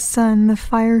image of the sun, the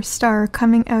fire star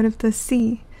coming out of the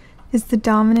sea, is the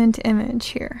dominant image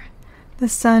here. The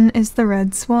sun is the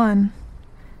red swan.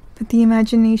 But the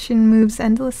imagination moves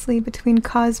endlessly between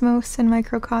cosmos and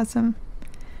microcosm.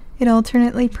 It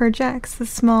alternately projects the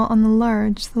small on the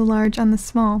large on the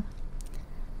small.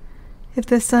 If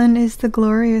the sun is the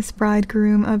glorious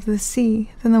bridegroom of the sea,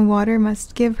 then the water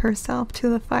must give herself to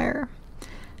the fire.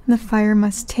 and the fire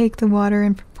must take the water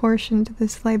in proportion to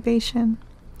this libation.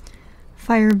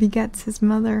 Fire begets his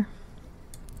mother.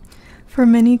 For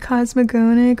many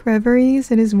cosmogonic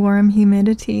reveries, it is warm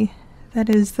humidity that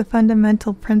is the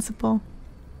fundamental principle.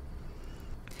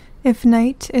 If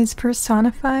night is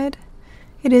personified,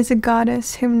 it is a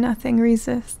goddess whom nothing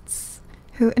resists,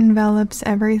 who envelops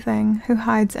everything, who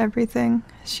hides everything.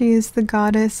 She is the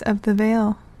goddess of the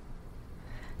veil.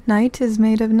 Night is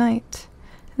made of night.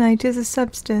 Night is a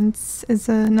substance, is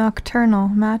a nocturnal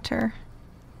matter.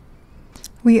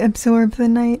 We absorb the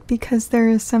night because there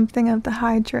is something of the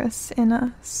hydrous in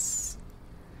us.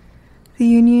 The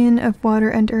union of water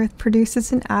and earth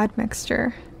produces an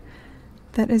admixture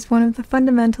that is one of the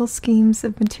fundamental schemes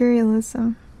of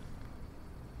materialism.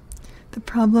 The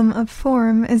problem of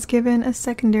form is given a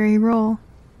secondary role.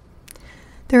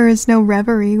 There is no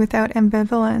reverie without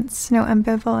ambivalence, no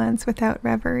ambivalence without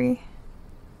reverie.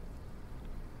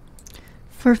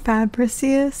 For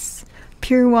Fabricius,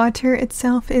 pure water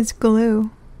itself is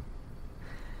glue.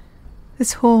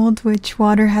 This hold which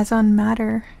water has on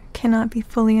matter cannot be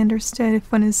fully understood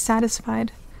if one is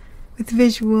satisfied with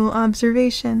visual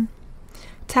observation.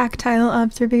 Tactile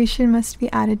observation must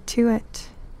be added to it.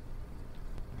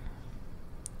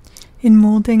 In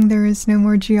molding, there is no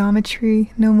more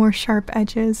geometry, no more sharp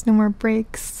edges, no more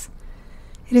breaks.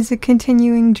 It is a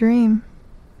continuing dream.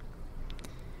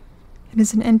 It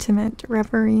is an intimate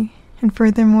reverie, and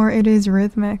furthermore it is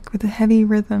rhythmic, with a heavy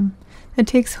rhythm that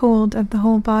takes hold of the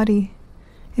whole body.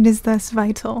 It is thus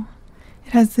vital.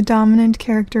 It has the dominant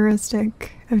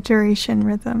characteristic of duration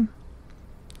rhythm.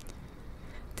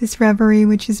 This reverie,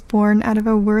 which is born out of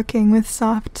a working with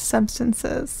soft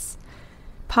substances,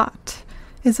 pot,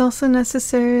 is also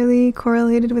necessarily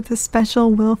correlated with a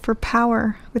special will for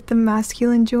power, with the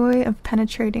masculine joy of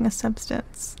penetrating a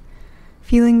substance,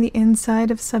 feeling the inside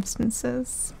of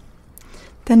substances.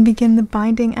 Then begin the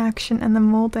binding action and the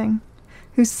molding,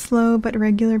 whose slow but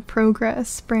regular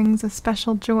progress brings a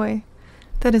special joy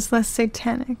that is less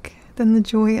satanic than the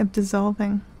joy of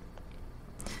dissolving.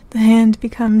 The hand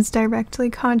becomes directly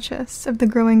conscious of the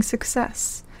growing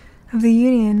success of the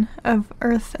union of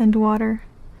earth and water.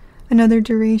 Another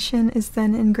duration is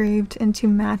then engraved into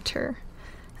matter,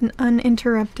 an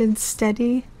uninterrupted,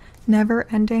 steady,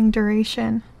 never-ending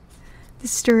duration.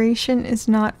 This duration is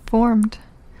not formed.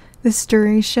 This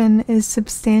duration is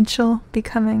substantial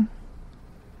becoming.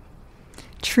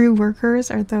 True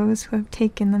workers are those who have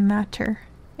taken the matter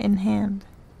in hand.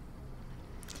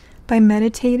 By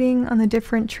meditating on the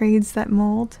different trades that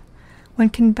mold, one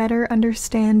can better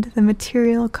understand the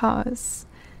material cause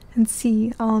and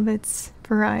see all of its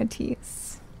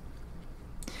varieties.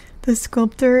 The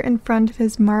sculptor in front of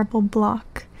his marble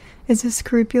block is a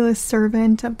scrupulous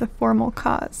servant of the formal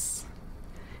cause.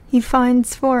 He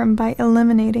finds form by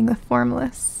eliminating the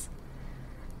formless.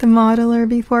 The modeler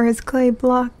before his clay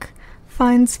block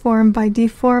finds form by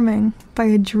deforming, by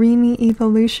a dreamy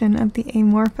evolution of the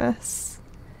amorphous.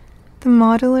 The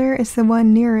modeler is the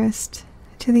one nearest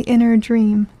to the inner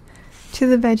dream, to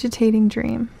the vegetating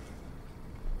dream.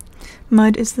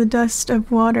 Mud is the dust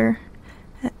of water,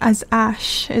 as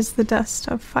ash is the dust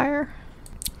of fire.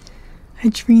 A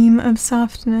dream of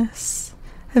softness,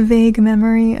 a vague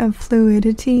memory of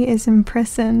fluidity is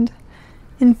imprisoned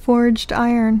in forged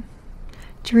iron.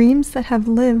 Dreams that have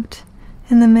lived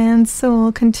in the man's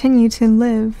soul continue to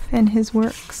live in his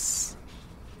works.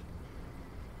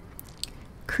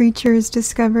 Creatures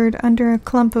discovered under a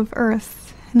clump of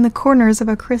earth, in the corners of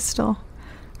a crystal,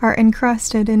 are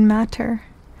encrusted in matter.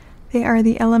 They are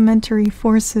the elementary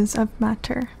forces of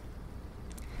matter.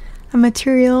 A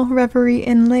material reverie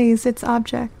inlays its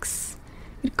objects.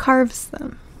 It carves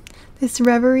them. This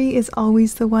reverie is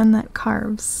always the one that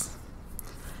carves.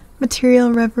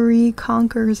 Material reverie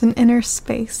conquers an inner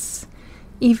space,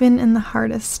 even in the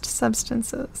hardest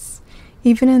substances,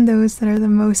 even in those that are the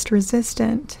most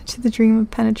resistant to the dream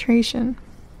of penetration.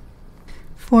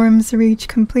 Forms reach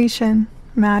completion,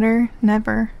 matter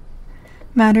never.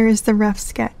 Matter is the rough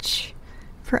sketch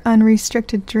for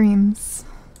unrestricted dreams.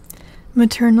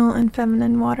 Maternal and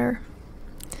feminine water.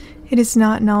 It is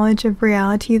not knowledge of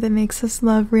reality that makes us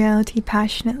love reality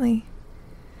passionately.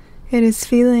 It is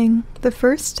feeling, the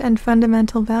first and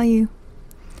fundamental value.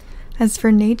 As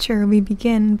for nature, we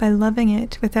begin by loving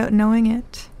it without knowing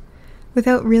it,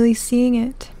 without really seeing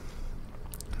it,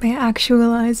 by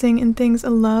actualizing in things a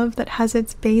love that has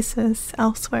its basis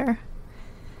elsewhere.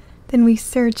 Then we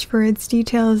search for its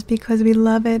details because we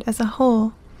love it as a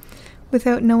whole,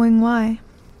 without knowing why.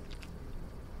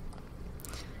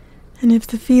 And if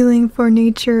the feeling for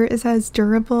nature is as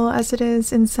durable as it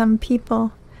is in some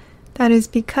people, That is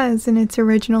because in its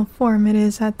original form it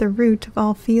is at the root of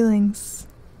all feelings.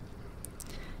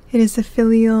 It is a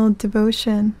filial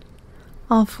devotion.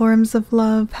 All forms of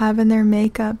love have in their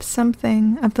makeup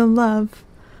something of the love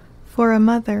for a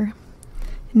mother.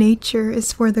 Nature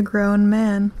is for the grown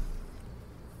man.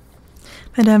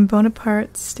 Madame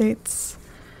Bonaparte states,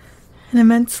 an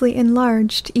immensely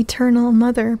enlarged, eternal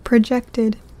mother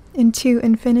projected into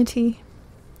infinity.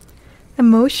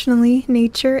 Emotionally,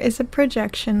 nature is a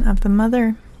projection of the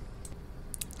mother.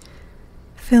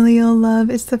 Filial love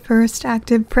is the first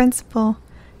active principle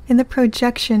in the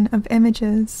projection of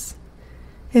images.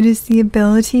 It is the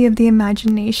ability of the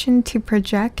imagination to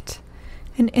project,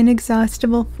 an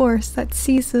inexhaustible force that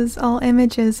seizes all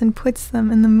images and puts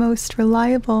them in the most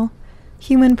reliable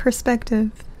human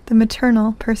perspective, the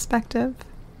maternal perspective.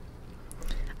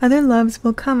 Other loves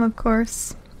will come, of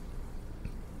course,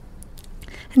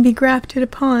 and be grafted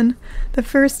upon the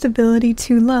first ability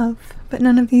to love, but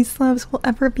none of these loves will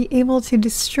ever be able to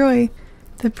destroy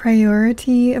the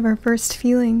priority of our first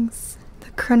feelings. The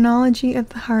chronology of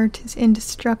the heart is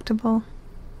indestructible.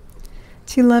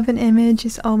 To love an image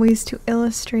is always to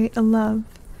illustrate a love.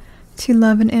 To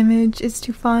love an image is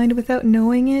to find, without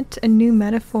knowing it, a new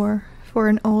metaphor for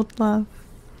an old love.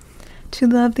 To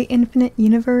love the infinite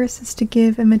universe is to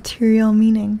give a material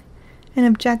meaning, an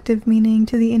objective meaning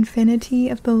to the infinity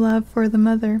of the love for the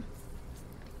mother.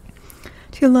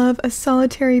 To love a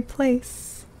solitary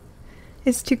place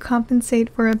is to compensate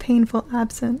for a painful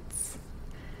absence.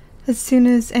 As soon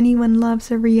as anyone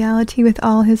loves a reality with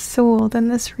all his soul, then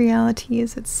this reality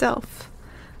is itself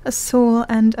a soul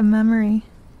and a memory.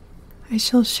 I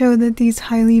shall show that these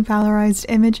highly valorized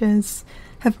images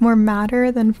have more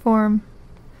matter than form.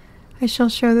 I shall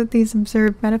show that these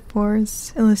observed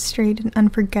metaphors illustrate an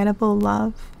unforgettable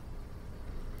love.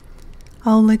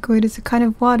 All liquid is a kind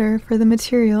of water for the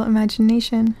material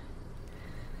imagination.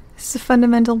 This is a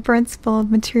fundamental principle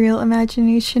of material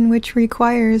imagination which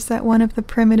requires that one of the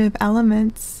primitive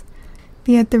elements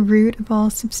be at the root of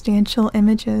all substantial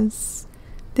images.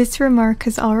 This remark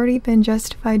has already been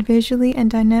justified visually and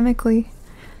dynamically.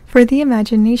 For the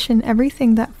imagination,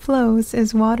 everything that flows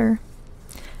is water.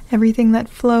 Everything that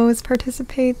flows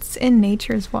participates in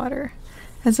nature's water,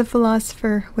 as a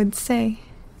philosopher would say.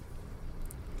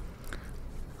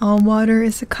 All water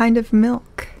is a kind of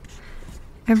milk.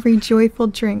 Every joyful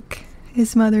drink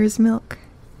is mother's milk.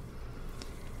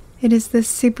 It is this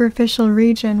superficial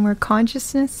region where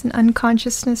consciousness and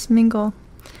unconsciousness mingle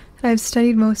that I have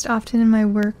studied most often in my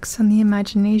works on the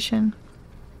imagination.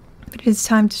 But it is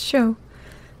time to show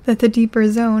that the deeper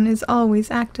zone is always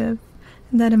active,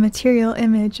 and that a material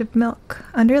image of milk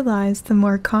underlies the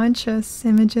more conscious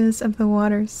images of the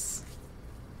waters.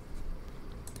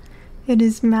 It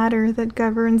is matter that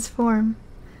governs form.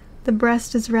 The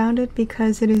breast is rounded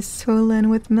because it is swollen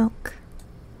with milk.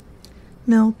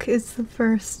 Milk is the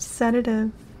first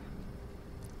sedative.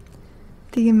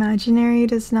 The imaginary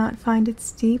does not find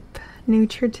its deep,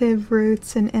 nutritive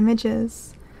roots in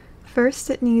images. First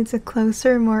it needs a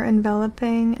closer, more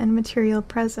enveloping and material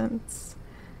presence.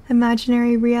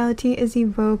 Imaginary reality is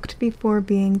evoked before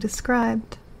being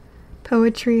described.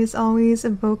 Poetry is always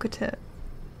evocative.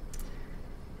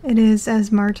 It is,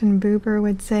 as Martin Buber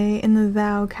would say, in the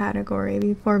thou category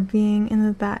before being in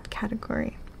the that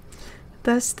category.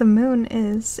 Thus the moon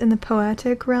is, in the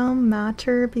poetic realm,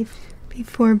 matter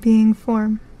before being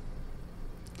form.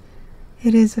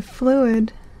 It is a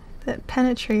fluid that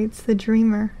penetrates the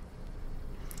dreamer.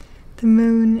 The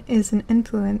moon is an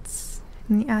influence,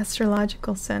 in the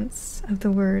astrological sense of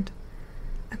the word,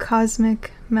 a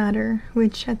cosmic matter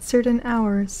which at certain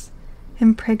hours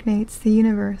impregnates the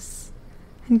universe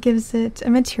and gives it a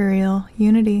material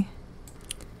unity.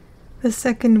 The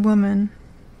second woman,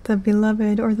 the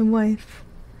beloved or the wife,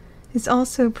 is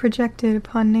also projected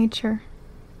upon nature.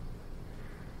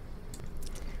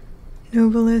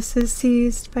 Nobilis is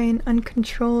seized by an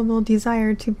uncontrollable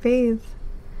desire to bathe.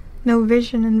 No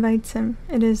vision invites him.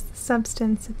 It is the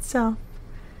substance itself,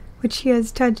 which he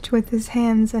has touched with his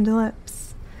hands and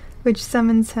lips, which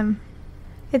summons him.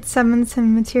 It summons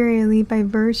him materially by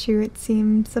virtue, it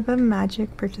seems, of a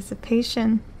magic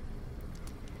participation.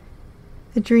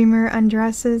 The dreamer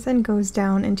undresses and goes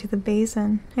down into the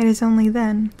basin. It is only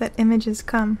then that images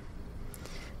come.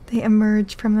 They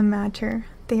emerge from the matter.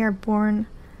 They are born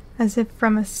as if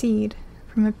from a seed,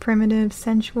 from a primitive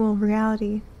sensual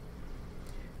reality,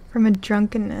 from a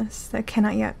drunkenness that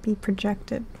cannot yet be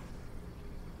projected.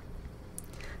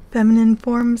 Feminine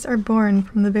forms are born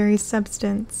from the very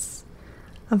substance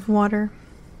of water.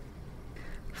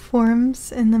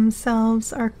 Forms in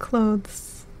themselves are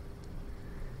clothes.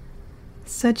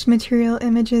 Such material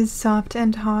images, soft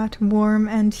and hot, warm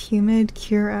and humid,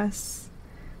 cure us.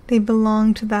 They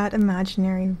belong to that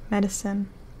imaginary medicine.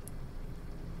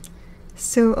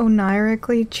 So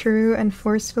onirically true and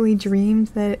forcefully dreamed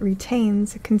that it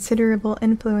retains a considerable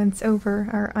influence over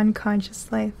our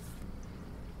unconscious life.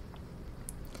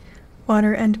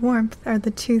 Water and warmth are the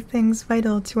two things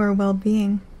vital to our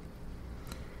well-being.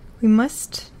 We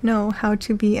must know how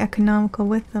to be economical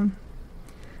with them.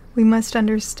 We must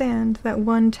understand that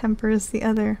one tempers the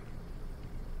other.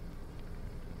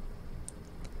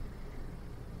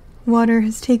 Water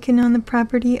has taken on the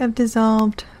property of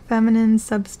dissolved feminine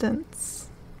substance.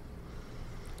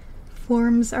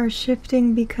 Forms are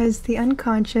shifting because the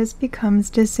unconscious becomes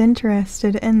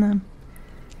disinterested in them.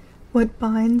 What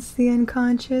binds the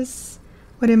unconscious,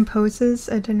 what imposes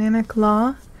a dynamic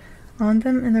law on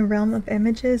them in the realm of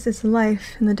images, is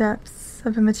life in the depths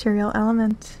of a material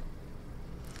element.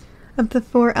 Of the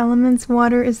four elements,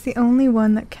 water is the only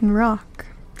one that can rock.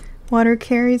 Water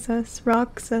carries us,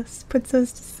 rocks us, puts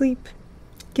us to sleep,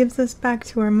 gives us back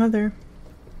to our mother.